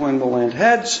Monday and the coin will land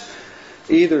heads,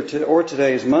 or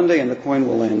today is Monday and the coin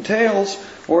will land tails,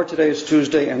 or today is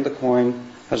Tuesday and the coin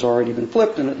has already been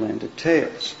flipped and it landed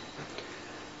tails.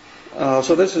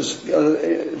 So this is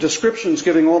descriptions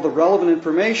giving all the relevant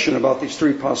information about these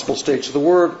three possible states of the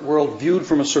world viewed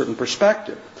from a certain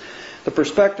perspective. The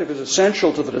perspective is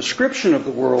essential to the description of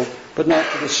the world, but not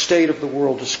to the state of the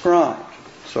world described.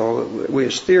 So we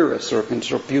as theorists can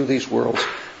sort of view these worlds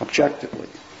objectively.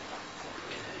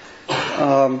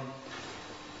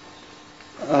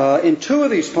 In 2 of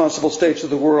these possible states of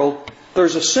the world,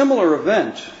 there's a similar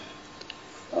event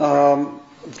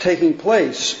taking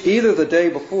place either the day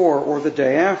before or the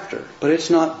day after, but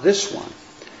it's not this one.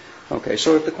 Okay,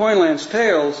 so if the coin lands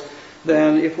tails,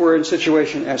 then if we're in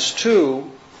situation S2,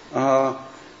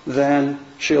 then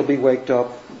she'll be waked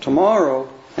up tomorrow,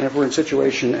 and if we're in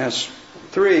situation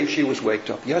S3, she was waked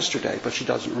up yesterday, but she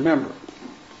doesn't remember.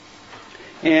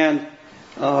 And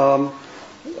the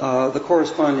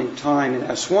corresponding time in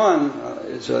S1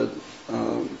 is an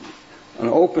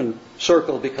open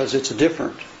circle because it's a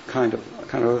different kind of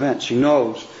event. She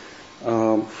knows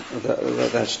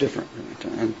that's different.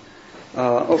 And,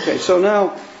 okay, so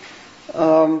now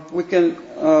we can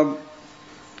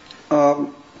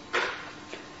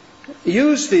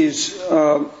use these.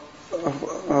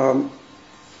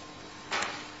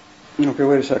 Okay,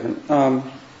 wait a second.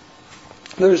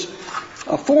 There's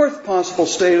a fourth possible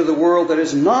state of the world that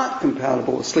is not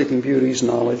compatible with Sleeping Beauty's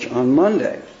knowledge on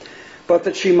Monday, but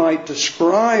that she might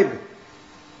describe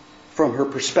from her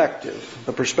perspective,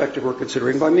 the perspective we're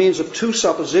considering, by means of 2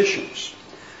 suppositions,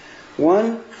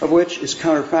 one of which is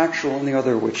counterfactual and the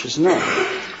other of which is not.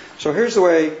 So here's the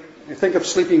way I think of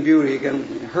Sleeping Beauty, again,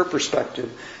 her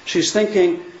perspective. She's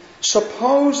thinking,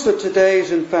 suppose that today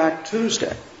is in fact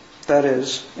Tuesday. That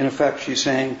is, in effect, she's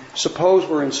saying, suppose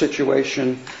we're in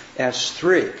situation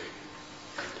S3.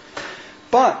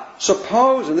 But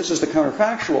suppose, and this is the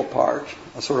counterfactual part,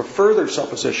 a sort of further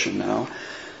supposition now,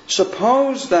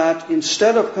 suppose that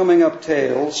instead of coming up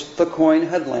tails, the coin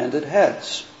had landed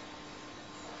heads.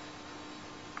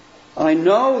 I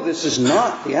know this is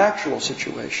not the actual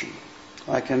situation.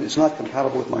 It's not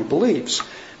compatible with my beliefs,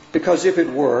 because if it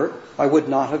were, I would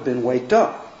not have been waked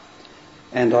up.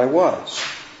 And I was.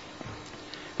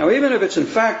 Now, even if it's in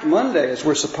fact Monday, as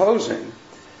we're supposing,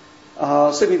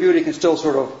 Sleeping Beauty can still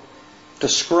sort of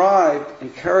describe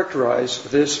and characterize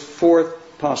this fourth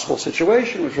possible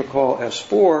situation, which we'll call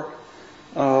S4,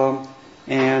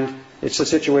 and it's the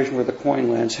situation where the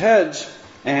coin lands heads,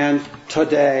 and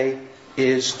today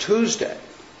is Tuesday,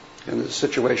 and the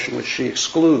situation which she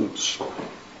excludes.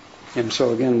 And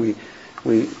so again,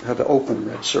 we have the open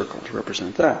red circle to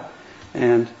represent that,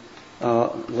 and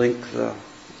link the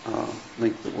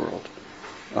world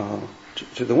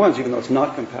to the ones, even though it's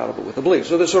not compatible with the belief.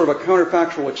 So there's sort of a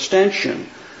counterfactual extension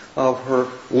of her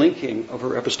linking of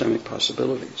her epistemic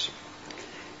possibilities.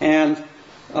 And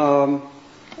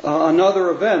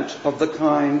another event of the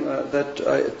kind that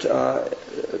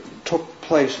took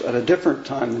place at a different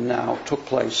time than now took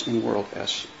place in world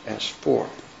S4.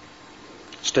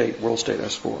 World state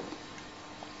S4.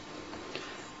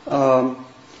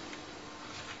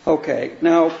 Okay,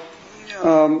 now,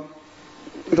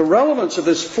 the relevance of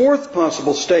this fourth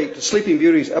possible state to Sleeping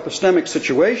Beauty's epistemic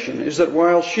situation is that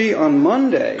while she on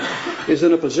Monday is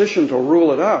in a position to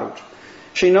rule it out,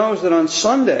 she knows that on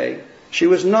Sunday she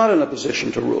was not in a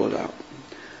position to rule it out.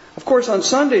 Of course, on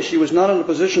Sunday she was not in a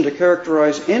position to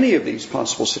characterize any of these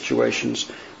possible situations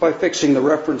by fixing the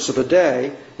reference of the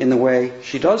day in the way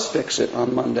she does fix it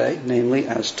on Monday, namely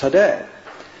as today,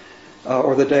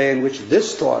 or the day in which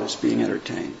this thought is being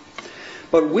entertained.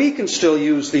 But we can still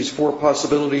use these four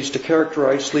possibilities to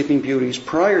characterize Sleeping Beauty's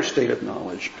prior state of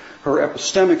knowledge, her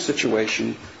epistemic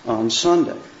situation on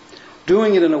Sunday,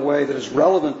 doing it in a way that is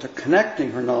relevant to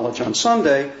connecting her knowledge on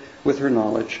Sunday with her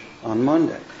knowledge on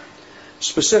Monday.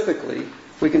 Specifically,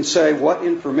 we can say what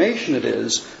information it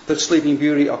is that Sleeping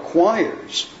Beauty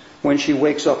acquires when she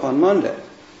wakes up on Monday.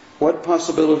 What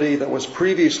possibility that was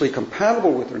previously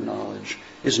compatible with her knowledge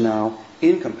is now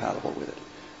incompatible with it.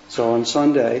 So on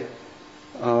Sunday,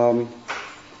 let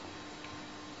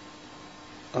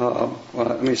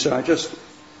me say, I just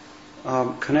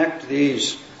connect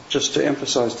these just to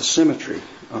emphasize the symmetry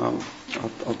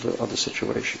of the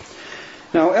situation.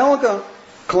 Now, Elga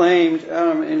claimed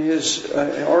in his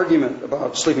argument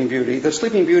about Sleeping Beauty that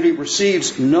Sleeping Beauty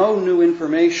receives no new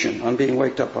information on being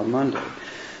waked up on Monday,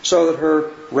 so that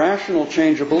her rational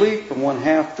change of belief from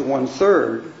 1/2 to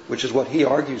 1/3, which is what he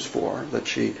argues for, that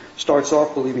she starts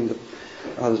off believing that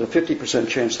there's a 50%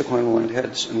 chance the coin will land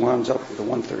heads and winds up with a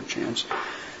 1/3 chance,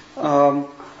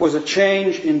 was a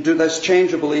change in this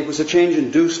change of belief was a change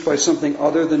induced by something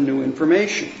other than new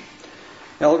information.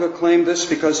 Elga claimed this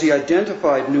because he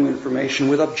identified new information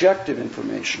with objective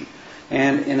information.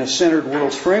 And in a centered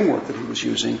worlds framework that he was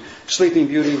using, Sleeping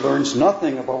Beauty learns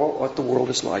nothing about what the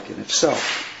world is like in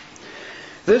itself.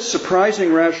 This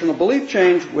surprising rational belief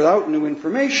change without new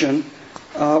information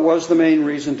was the main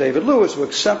reason David Lewis, who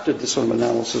accepted this sort of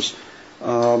analysis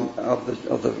of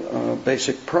the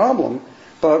basic problem,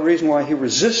 but the reason why he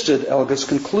resisted Elga's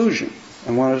conclusion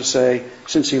and wanted to say,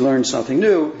 since he learned something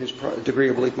new, his degree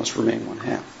of belief must remain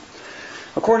 1/2.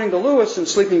 According to Lewis, since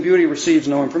Sleeping Beauty receives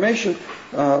no information,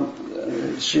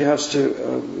 she has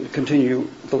to continue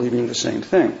believing the same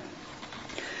thing.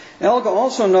 Elga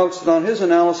also notes that on his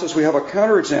analysis we have a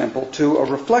counterexample to a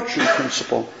reflection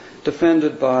principle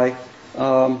defended by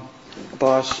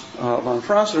Bos von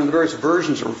Fraser and the various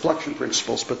versions of reflection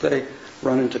principles, but they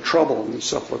run into trouble in these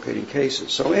self-locating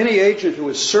cases. So any agent who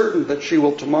is certain that she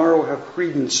will tomorrow have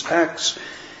credence X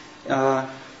that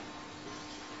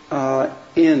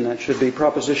should be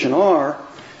proposition R,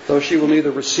 though she will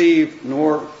neither receive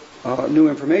nor new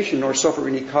information nor suffer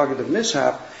any cognitive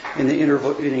mishap in the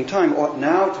intervening time, ought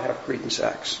now to have credence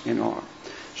X in R.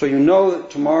 So you know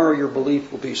that tomorrow your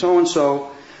belief will be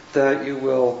so-and-so, that you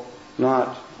will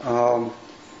not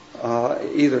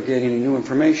either get any new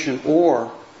information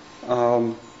or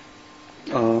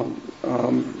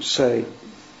say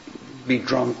be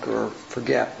drunk or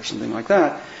forget or something like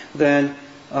that, then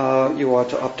you ought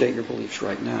to update your beliefs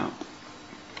right now.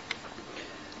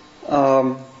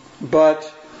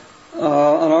 But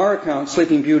on our account,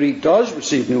 Sleeping Beauty does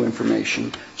receive new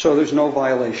information, so there's no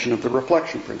violation of the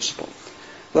reflection principle.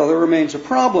 Though there remains a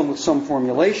problem with some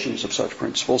formulations of such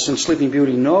principles, since Sleeping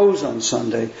Beauty knows on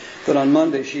Sunday that on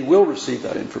Monday she will receive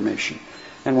that information,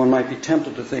 and one might be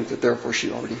tempted to think that therefore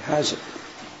she already has it.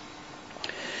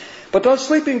 But does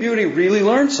Sleeping Beauty really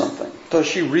learn something? Does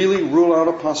she really rule out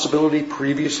a possibility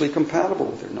previously compatible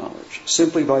with her knowledge,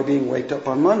 simply by being waked up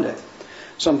on Monday?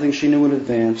 Something she knew in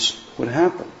advance would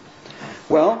happen.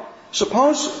 Well,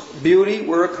 suppose Beauty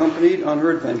were accompanied on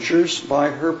her adventures by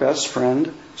her best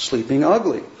friend, Sleeping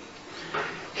Ugly.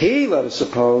 He, let us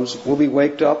suppose, will be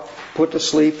waked up, put to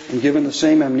sleep, and given the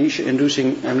same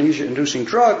amnesia-inducing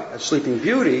drug as Sleeping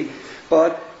Beauty,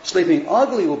 but Sleeping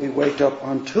Ugly will be waked up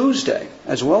on Tuesday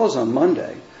as well as on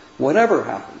Monday, whatever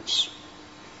happens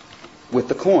with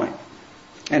the coin.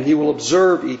 And he will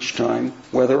observe each time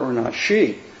whether or not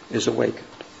she is awakened.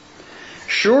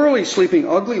 Surely Sleeping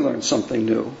Ugly learns something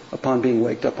new upon being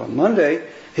waked up on Monday.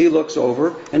 He looks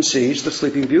over and sees that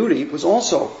Sleeping Beauty was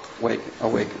also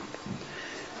awakened.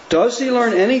 Does he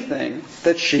learn anything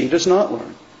that she does not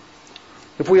learn?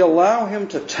 If we allow him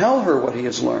to tell her what he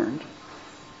has learned,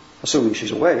 assuming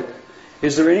she's awake,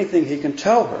 is there anything he can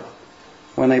tell her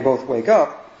when they both wake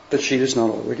up that she does not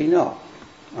already know?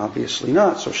 Obviously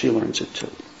not, so she learns it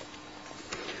too.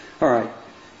 All right.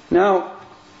 Now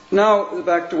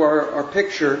back to our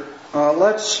picture.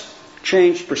 Let's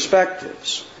change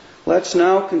perspectives. Let's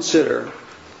now consider,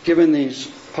 given these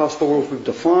possible worlds we've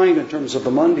defined in terms of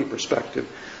the Monday perspective,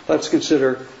 let's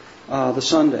consider the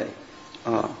Sunday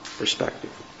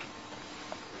perspective.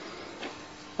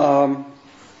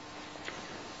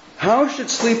 How should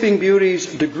Sleeping Beauty's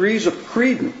degrees of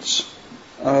credence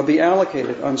be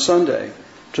allocated on Sunday?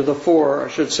 To the fore, I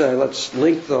should say, let's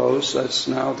link those. That's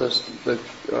now the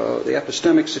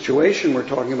epistemic situation we're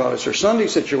talking about is her Sunday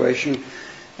situation,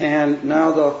 and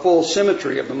now the full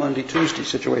symmetry of the Monday-Tuesday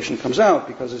situation comes out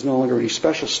because there's no longer any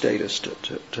special status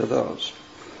to those.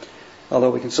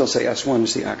 Although we can still say S1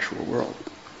 is the actual world.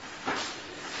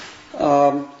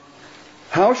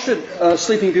 How should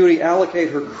Sleeping Beauty allocate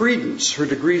her credence, her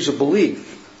degrees of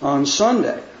belief, on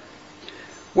Sunday?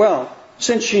 Well,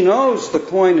 since she knows the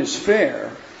coin is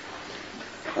fair,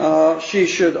 she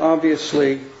should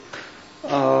obviously,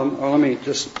 let me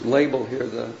just label here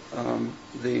the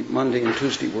Monday and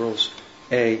Tuesday worlds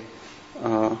A,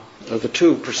 the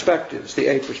two perspectives, the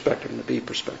A perspective and the B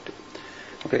perspective.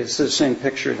 Okay, it's the same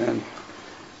picture then.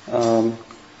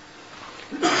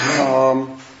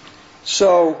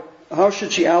 So, how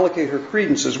should she allocate her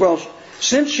credences? Well,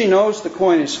 since she knows the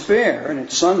coin is fair and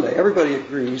it's Sunday, everybody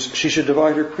agrees she should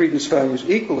divide her credence values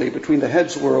equally between the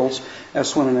heads worlds,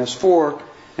 S1 and S4,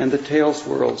 and the tails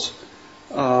worlds,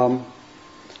 S2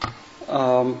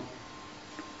 and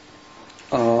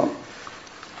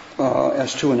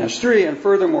S3. And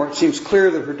furthermore, it seems clear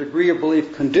that her degree of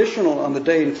belief conditional on the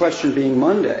day in question being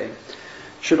Monday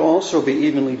should also be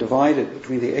evenly divided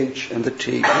between the H and the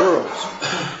T worlds.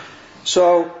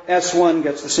 So S1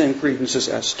 gets the same credence as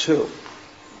S2.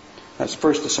 That's the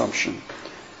first assumption.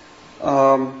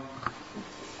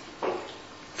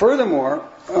 Furthermore,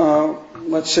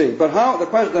 let's see. But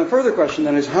the further question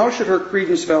then is, how should her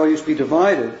credence values be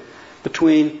divided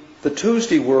between the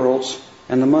Tuesday worlds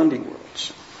and the Monday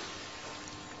worlds?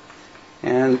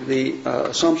 And the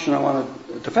assumption I want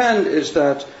to defend is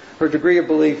that her degree of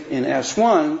belief in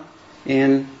S1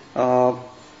 in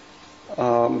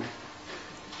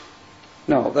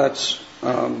no, that's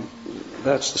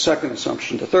the second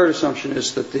assumption. The third assumption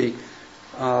is that that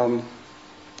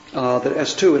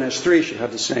S2 and S3 should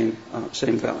have the same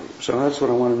value. So that's what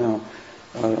I want to now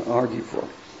argue for.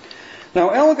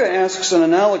 Now, Elga asks an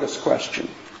analogous question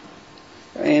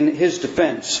in his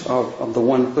defense of the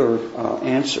 1/3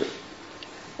 answer,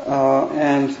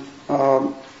 and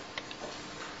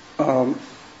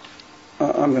I'm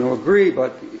going to agree,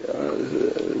 but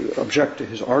object to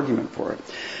his argument for it.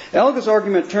 Elga's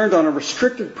argument turned on a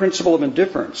restricted principle of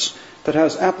indifference that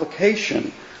has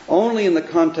application only in the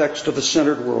context of the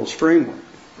centered worlds framework.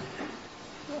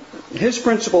 His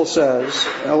principle says,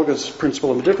 Elga's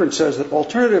principle of indifference says that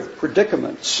alternative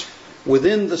predicaments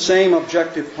within the same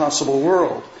objective possible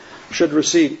world should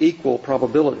receive equal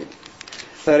probability.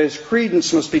 That is,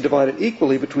 credence must be divided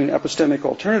equally between epistemic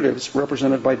alternatives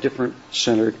represented by different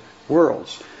centered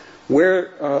worlds,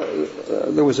 where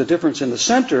there was a difference in the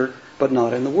center, but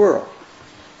not in the world.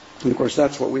 And of course,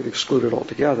 that's what we've excluded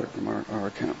altogether from our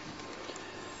account.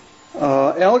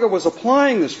 Elga was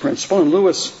applying this principle, and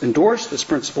Lewis endorsed this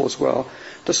principle as well,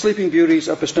 to Sleeping Beauty's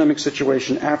epistemic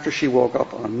situation after she woke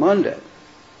up on Monday.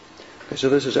 Okay, so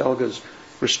this is Elga's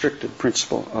restricted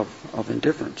principle of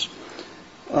indifference.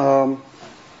 And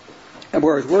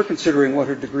whereas we're considering what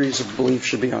her degrees of belief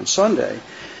should be on Sunday.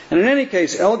 And in any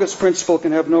case, Elga's principle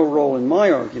can have no role in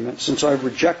my argument, since I've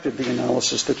rejected the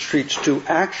analysis that treats two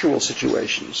actual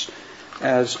situations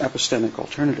as epistemic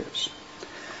alternatives.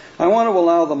 I want to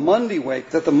allow the Monday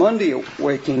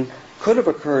waking could have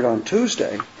occurred on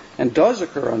Tuesday, and does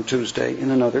occur on Tuesday in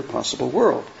another possible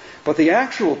world. But the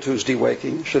actual Tuesday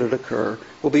waking, should it occur,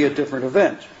 will be a different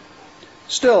event.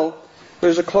 Still,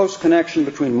 there's a close connection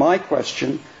between my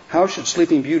question, how should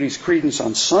Sleeping Beauty's credence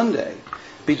on Sunday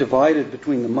be divided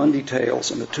between the Monday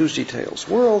tails and the Tuesday tails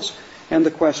worlds, and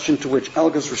the question to which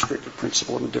Elga's restricted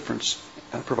principle of indifference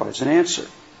provides an answer.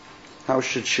 How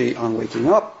should she, on waking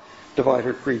up, divide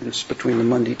her credence between the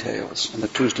Monday tails and the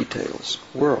Tuesday tails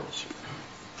worlds?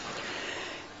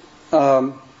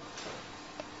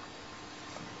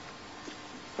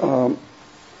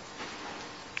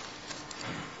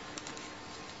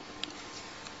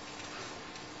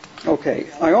 Okay,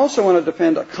 I also want to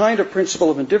defend a kind of principle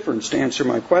of indifference to answer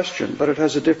my question, but it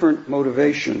has a different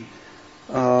motivation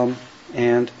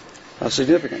and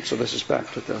significance. So this is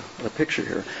back to the picture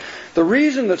here. The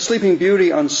reason that Sleeping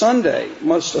Beauty on Sunday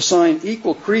must assign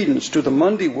equal credence to the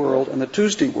Monday world and the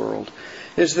Tuesday world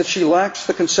is that she lacks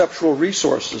the conceptual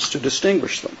resources to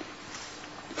distinguish them.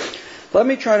 Let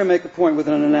me try to make a point with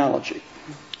an analogy.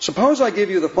 Suppose I give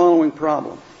you the following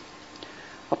problem.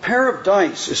 A pair of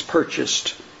dice is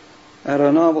purchased at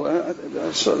a novel.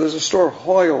 So there's a store,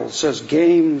 Hoyle, says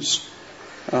games,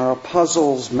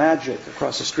 puzzles, magic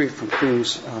across the street from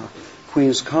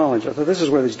Queens College. I thought this is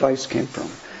where these dice came from.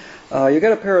 You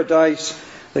get a pair of dice.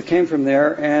 that came from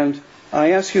there, and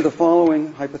I asked you the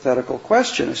following hypothetical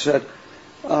question. I said,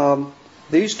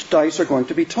 these dice are going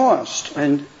to be tossed,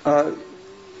 and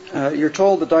you're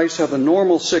told the dice have the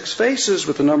normal 6 faces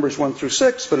with the numbers 1 through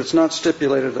 6, but it's not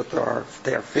stipulated that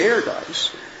they are fair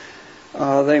dice.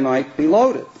 They might be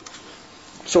loaded.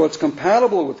 So it's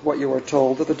compatible with what you are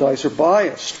told that the dice are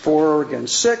biased, 4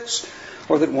 against 6,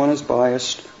 or that one is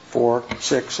biased for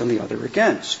 6 and the other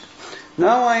against.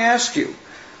 Now I ask you,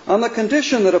 on the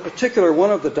condition that a particular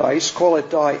one of the dice, call it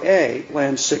die A,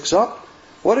 lands 6 up,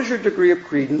 what is your degree of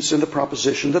credence in the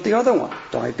proposition that the other one,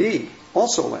 die B,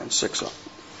 also lands 6 up?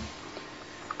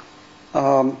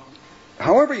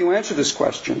 However you answer this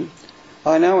question,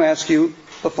 I now ask you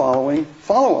the following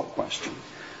follow-up question.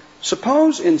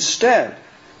 Suppose instead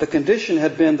the condition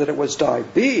had been that it was die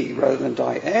B rather than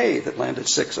die A that landed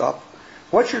 6 up.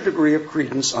 What's your degree of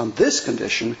credence on this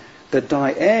condition that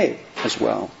die A as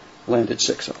well landed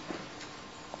 6 up?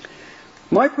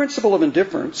 My principle of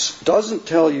indifference doesn't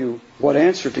tell you what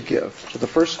answer to give to the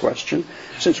first question,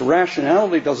 since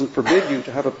rationality doesn't forbid you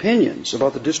to have opinions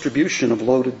about the distribution of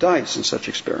loaded dice in such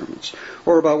experiments,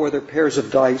 or about whether pairs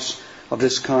of dice of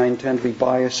this kind tend to be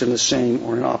biased in the same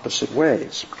or in opposite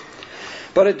ways.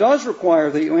 But it does require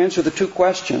that you answer the two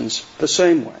questions the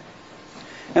same way.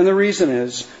 And the reason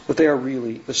is that they are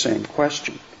really the same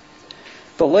question.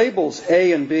 The labels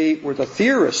A and B were the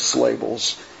theorist's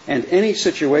labels, and any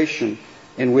situation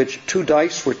in which 2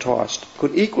 dice were tossed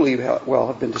could equally well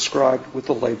have been described with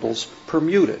the labels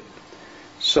permuted.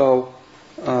 So,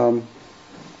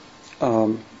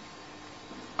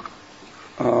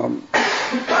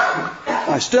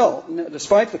 I still,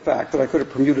 despite the fact that I could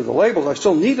have permuted the labels, I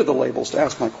still needed the labels to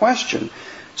ask my question,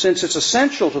 since it's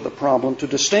essential to the problem to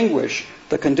distinguish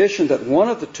the condition that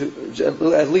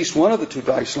at least one of the 2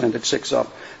 dice landed 6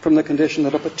 up from the condition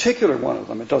that a particular one of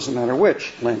them, it doesn't matter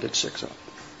which, landed 6 up.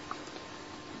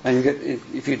 And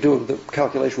if you do the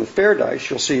calculation with fair dice,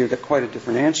 you'll see you get quite a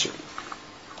different answer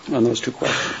on those 2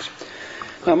 questions.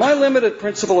 Now, my limited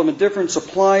principle of indifference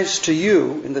applies to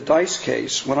you in the dice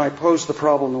case when I posed the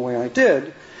problem the way I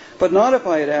did, but not if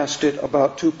I had asked it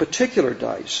about 2 particular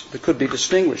dice that could be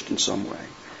distinguished in some way.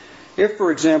 If,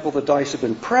 for example, the dice had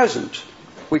been present,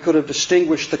 we could have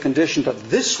distinguished the condition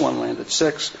that this one landed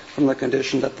 6 from the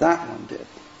condition that that one did.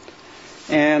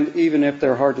 And even if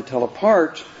they're hard to tell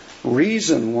apart,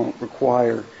 reason won't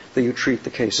require that you treat the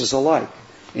cases alike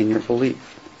in your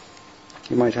belief.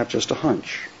 You might have just a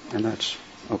hunch, and that's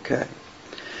okay.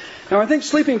 Now, I think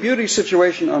Sleeping Beauty's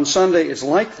situation on Sunday is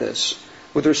like this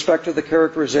with respect to the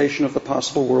characterization of the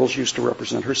possible worlds used to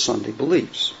represent her Sunday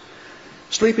beliefs.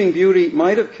 Sleeping Beauty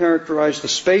might have characterized the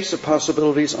space of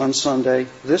possibilities on Sunday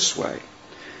this way.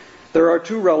 There are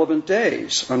 2 relevant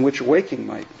days on which waking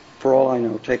might, for all I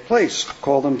know, take place.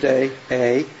 Call them day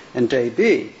A and day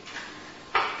B.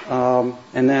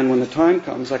 And then when the time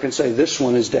comes, I can say this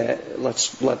one is day,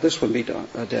 let's let this one be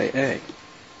day A.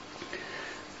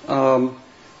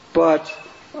 But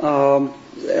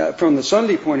from the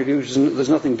Sunday point of view, there's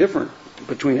nothing different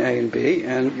between A and B,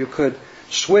 and you could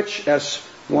switch S1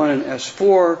 and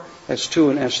S4,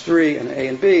 S2 and S3, and A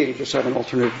and B, and you just have an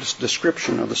alternative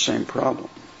description of the same problem,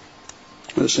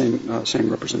 the same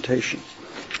representation.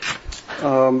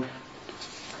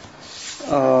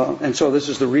 And so this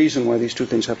is the reason why these 2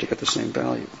 things have to get the same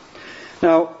value.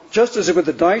 Now, just as with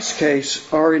the dice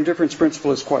case, our indifference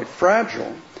principle is quite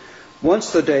fragile.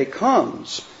 Once the day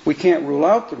comes, we can't rule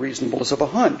out the reasonableness of a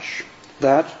hunch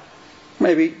that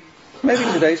maybe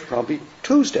today's probably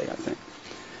Tuesday, I think.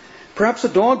 Perhaps a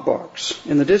dog barks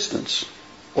in the distance,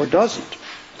 or doesn't.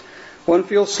 One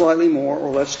feels slightly more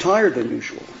or less tired than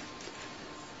usual.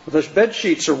 The bed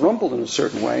sheets are rumpled in a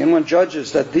certain way, and one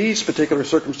judges that these particular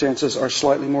circumstances are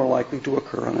slightly more likely to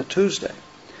occur on a Tuesday.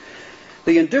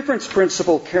 The indifference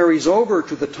principle carries over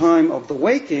to the time of the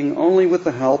waking only with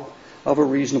the help of a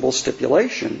reasonable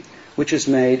stipulation, which is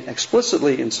made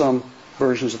explicitly in some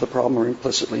versions of the problem or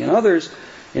implicitly in others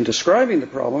in describing the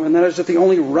problem, and that is that the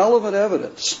only relevant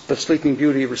evidence that Sleeping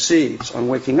Beauty receives on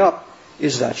waking up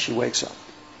is that she wakes up.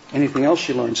 Anything else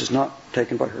she learns is not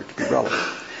taken by her to be relevant.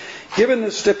 Given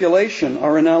this stipulation,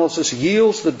 our analysis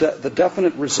yields the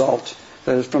definite result,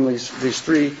 that is, from these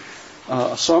 3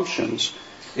 assumptions,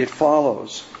 it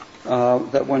follows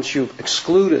that once you've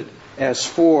excluded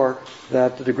S4,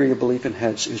 that the degree of belief in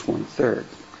heads is 1/3.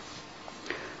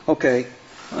 Okay,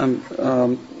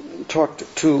 I'm talked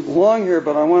too long here,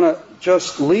 but I want to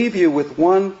just leave you with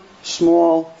one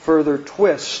small further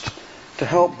twist to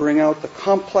help bring out the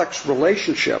complex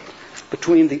relationship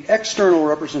between the external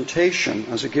representation,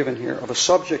 as a given here, of a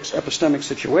subject's epistemic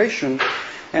situation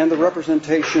and the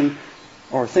representation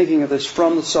or thinking of this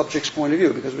from the subject's point of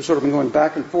view, because we've sort of been going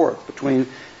back and forth between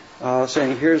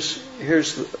saying here's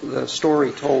the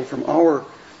story told from our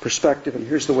perspective, and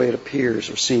here's the way it appears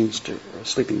or seems to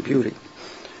Sleeping Beauty.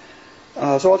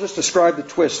 So I'll just describe the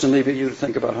twist and leave it to you to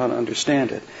think about how to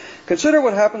understand it. Consider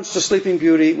what happens to Sleeping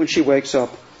Beauty when she wakes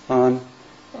up on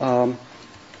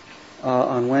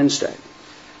Wednesday.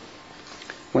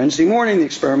 Wednesday morning, the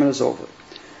experiment is over.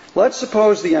 Let's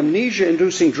suppose the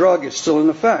amnesia-inducing drug is still in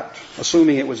effect,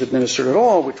 assuming it was administered at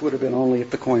all, which would have been only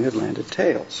if the coin had landed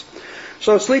tails.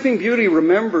 So Sleeping Beauty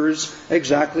remembers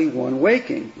exactly one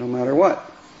waking, no matter what,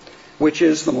 which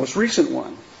is the most recent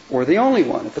one, or the only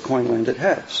one if the coin landed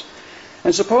heads.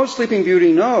 And suppose Sleeping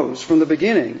Beauty knows from the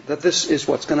beginning that this is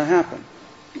what's going to happen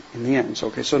in the end.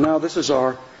 Okay, so now this is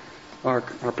our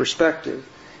perspective,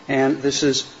 and this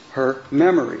is her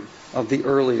memory of the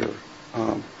earlier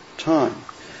time.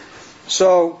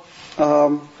 So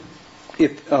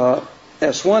if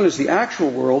S1 is the actual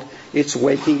world, it's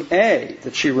waking A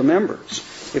that she remembers.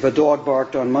 If a dog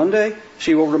barked on Monday,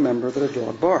 she will remember that a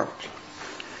dog barked.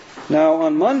 Now,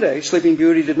 on Monday, Sleeping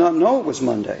Beauty did not know it was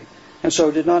Monday, and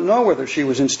so did not know whether she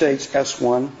was in states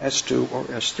S1, S2, or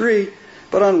S3,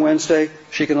 but on Wednesday,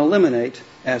 she can eliminate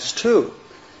S2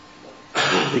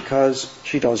 because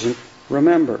she doesn't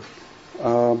remember.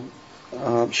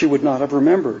 She would not have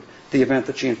remembered the event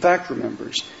that she in fact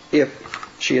remembers if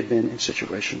she had been in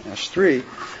situation S3.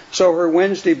 So her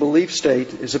Wednesday belief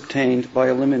state is obtained by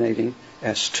eliminating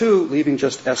S2, leaving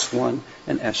just S1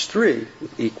 and S3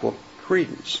 with equal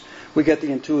credence. We get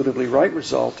the intuitively right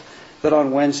result that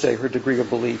on Wednesday her degree of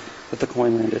belief that the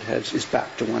coin landed heads is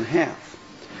back to 1/2.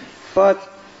 But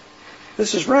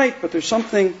this is right, but there's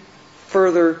something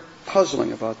further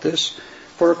puzzling about this.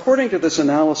 For according to this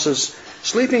analysis,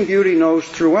 Sleeping Beauty knows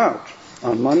throughout,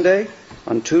 on Monday,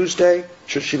 on Tuesday,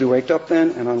 should she be waked up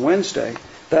then, and on Wednesday,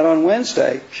 that on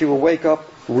Wednesday she will wake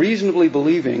up reasonably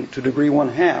believing to degree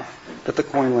 1/2 that the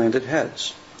coin landed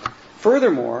heads.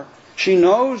 Furthermore, she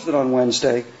knows that on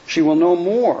Wednesday she will know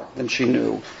more than she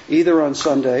knew, either on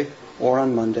Sunday or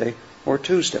on Monday or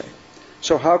Tuesday.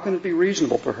 So how can it be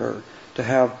reasonable for her to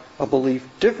have a belief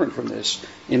different from this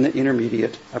in the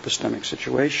intermediate epistemic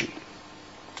situation?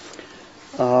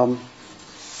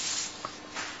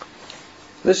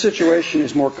 This situation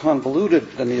is more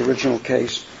convoluted than the original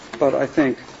case, but I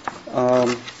think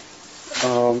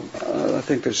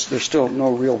there's still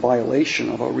no real violation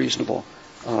of a reasonable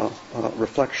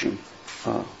reflection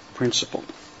principle.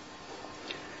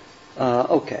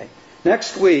 Okay,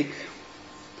 next week.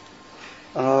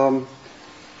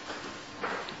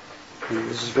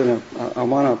 This has been I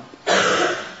want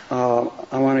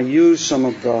to use some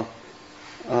of the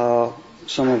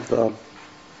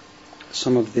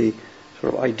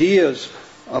sort of ideas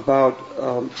about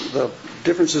the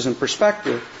differences in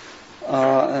perspective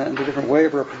and the different way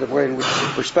in which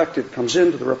perspective comes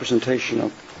into the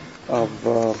representation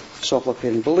of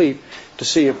self-locating belief, to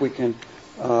see if we can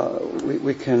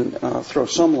throw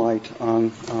some light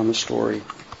on the story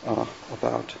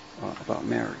about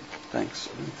Mary. Thanks.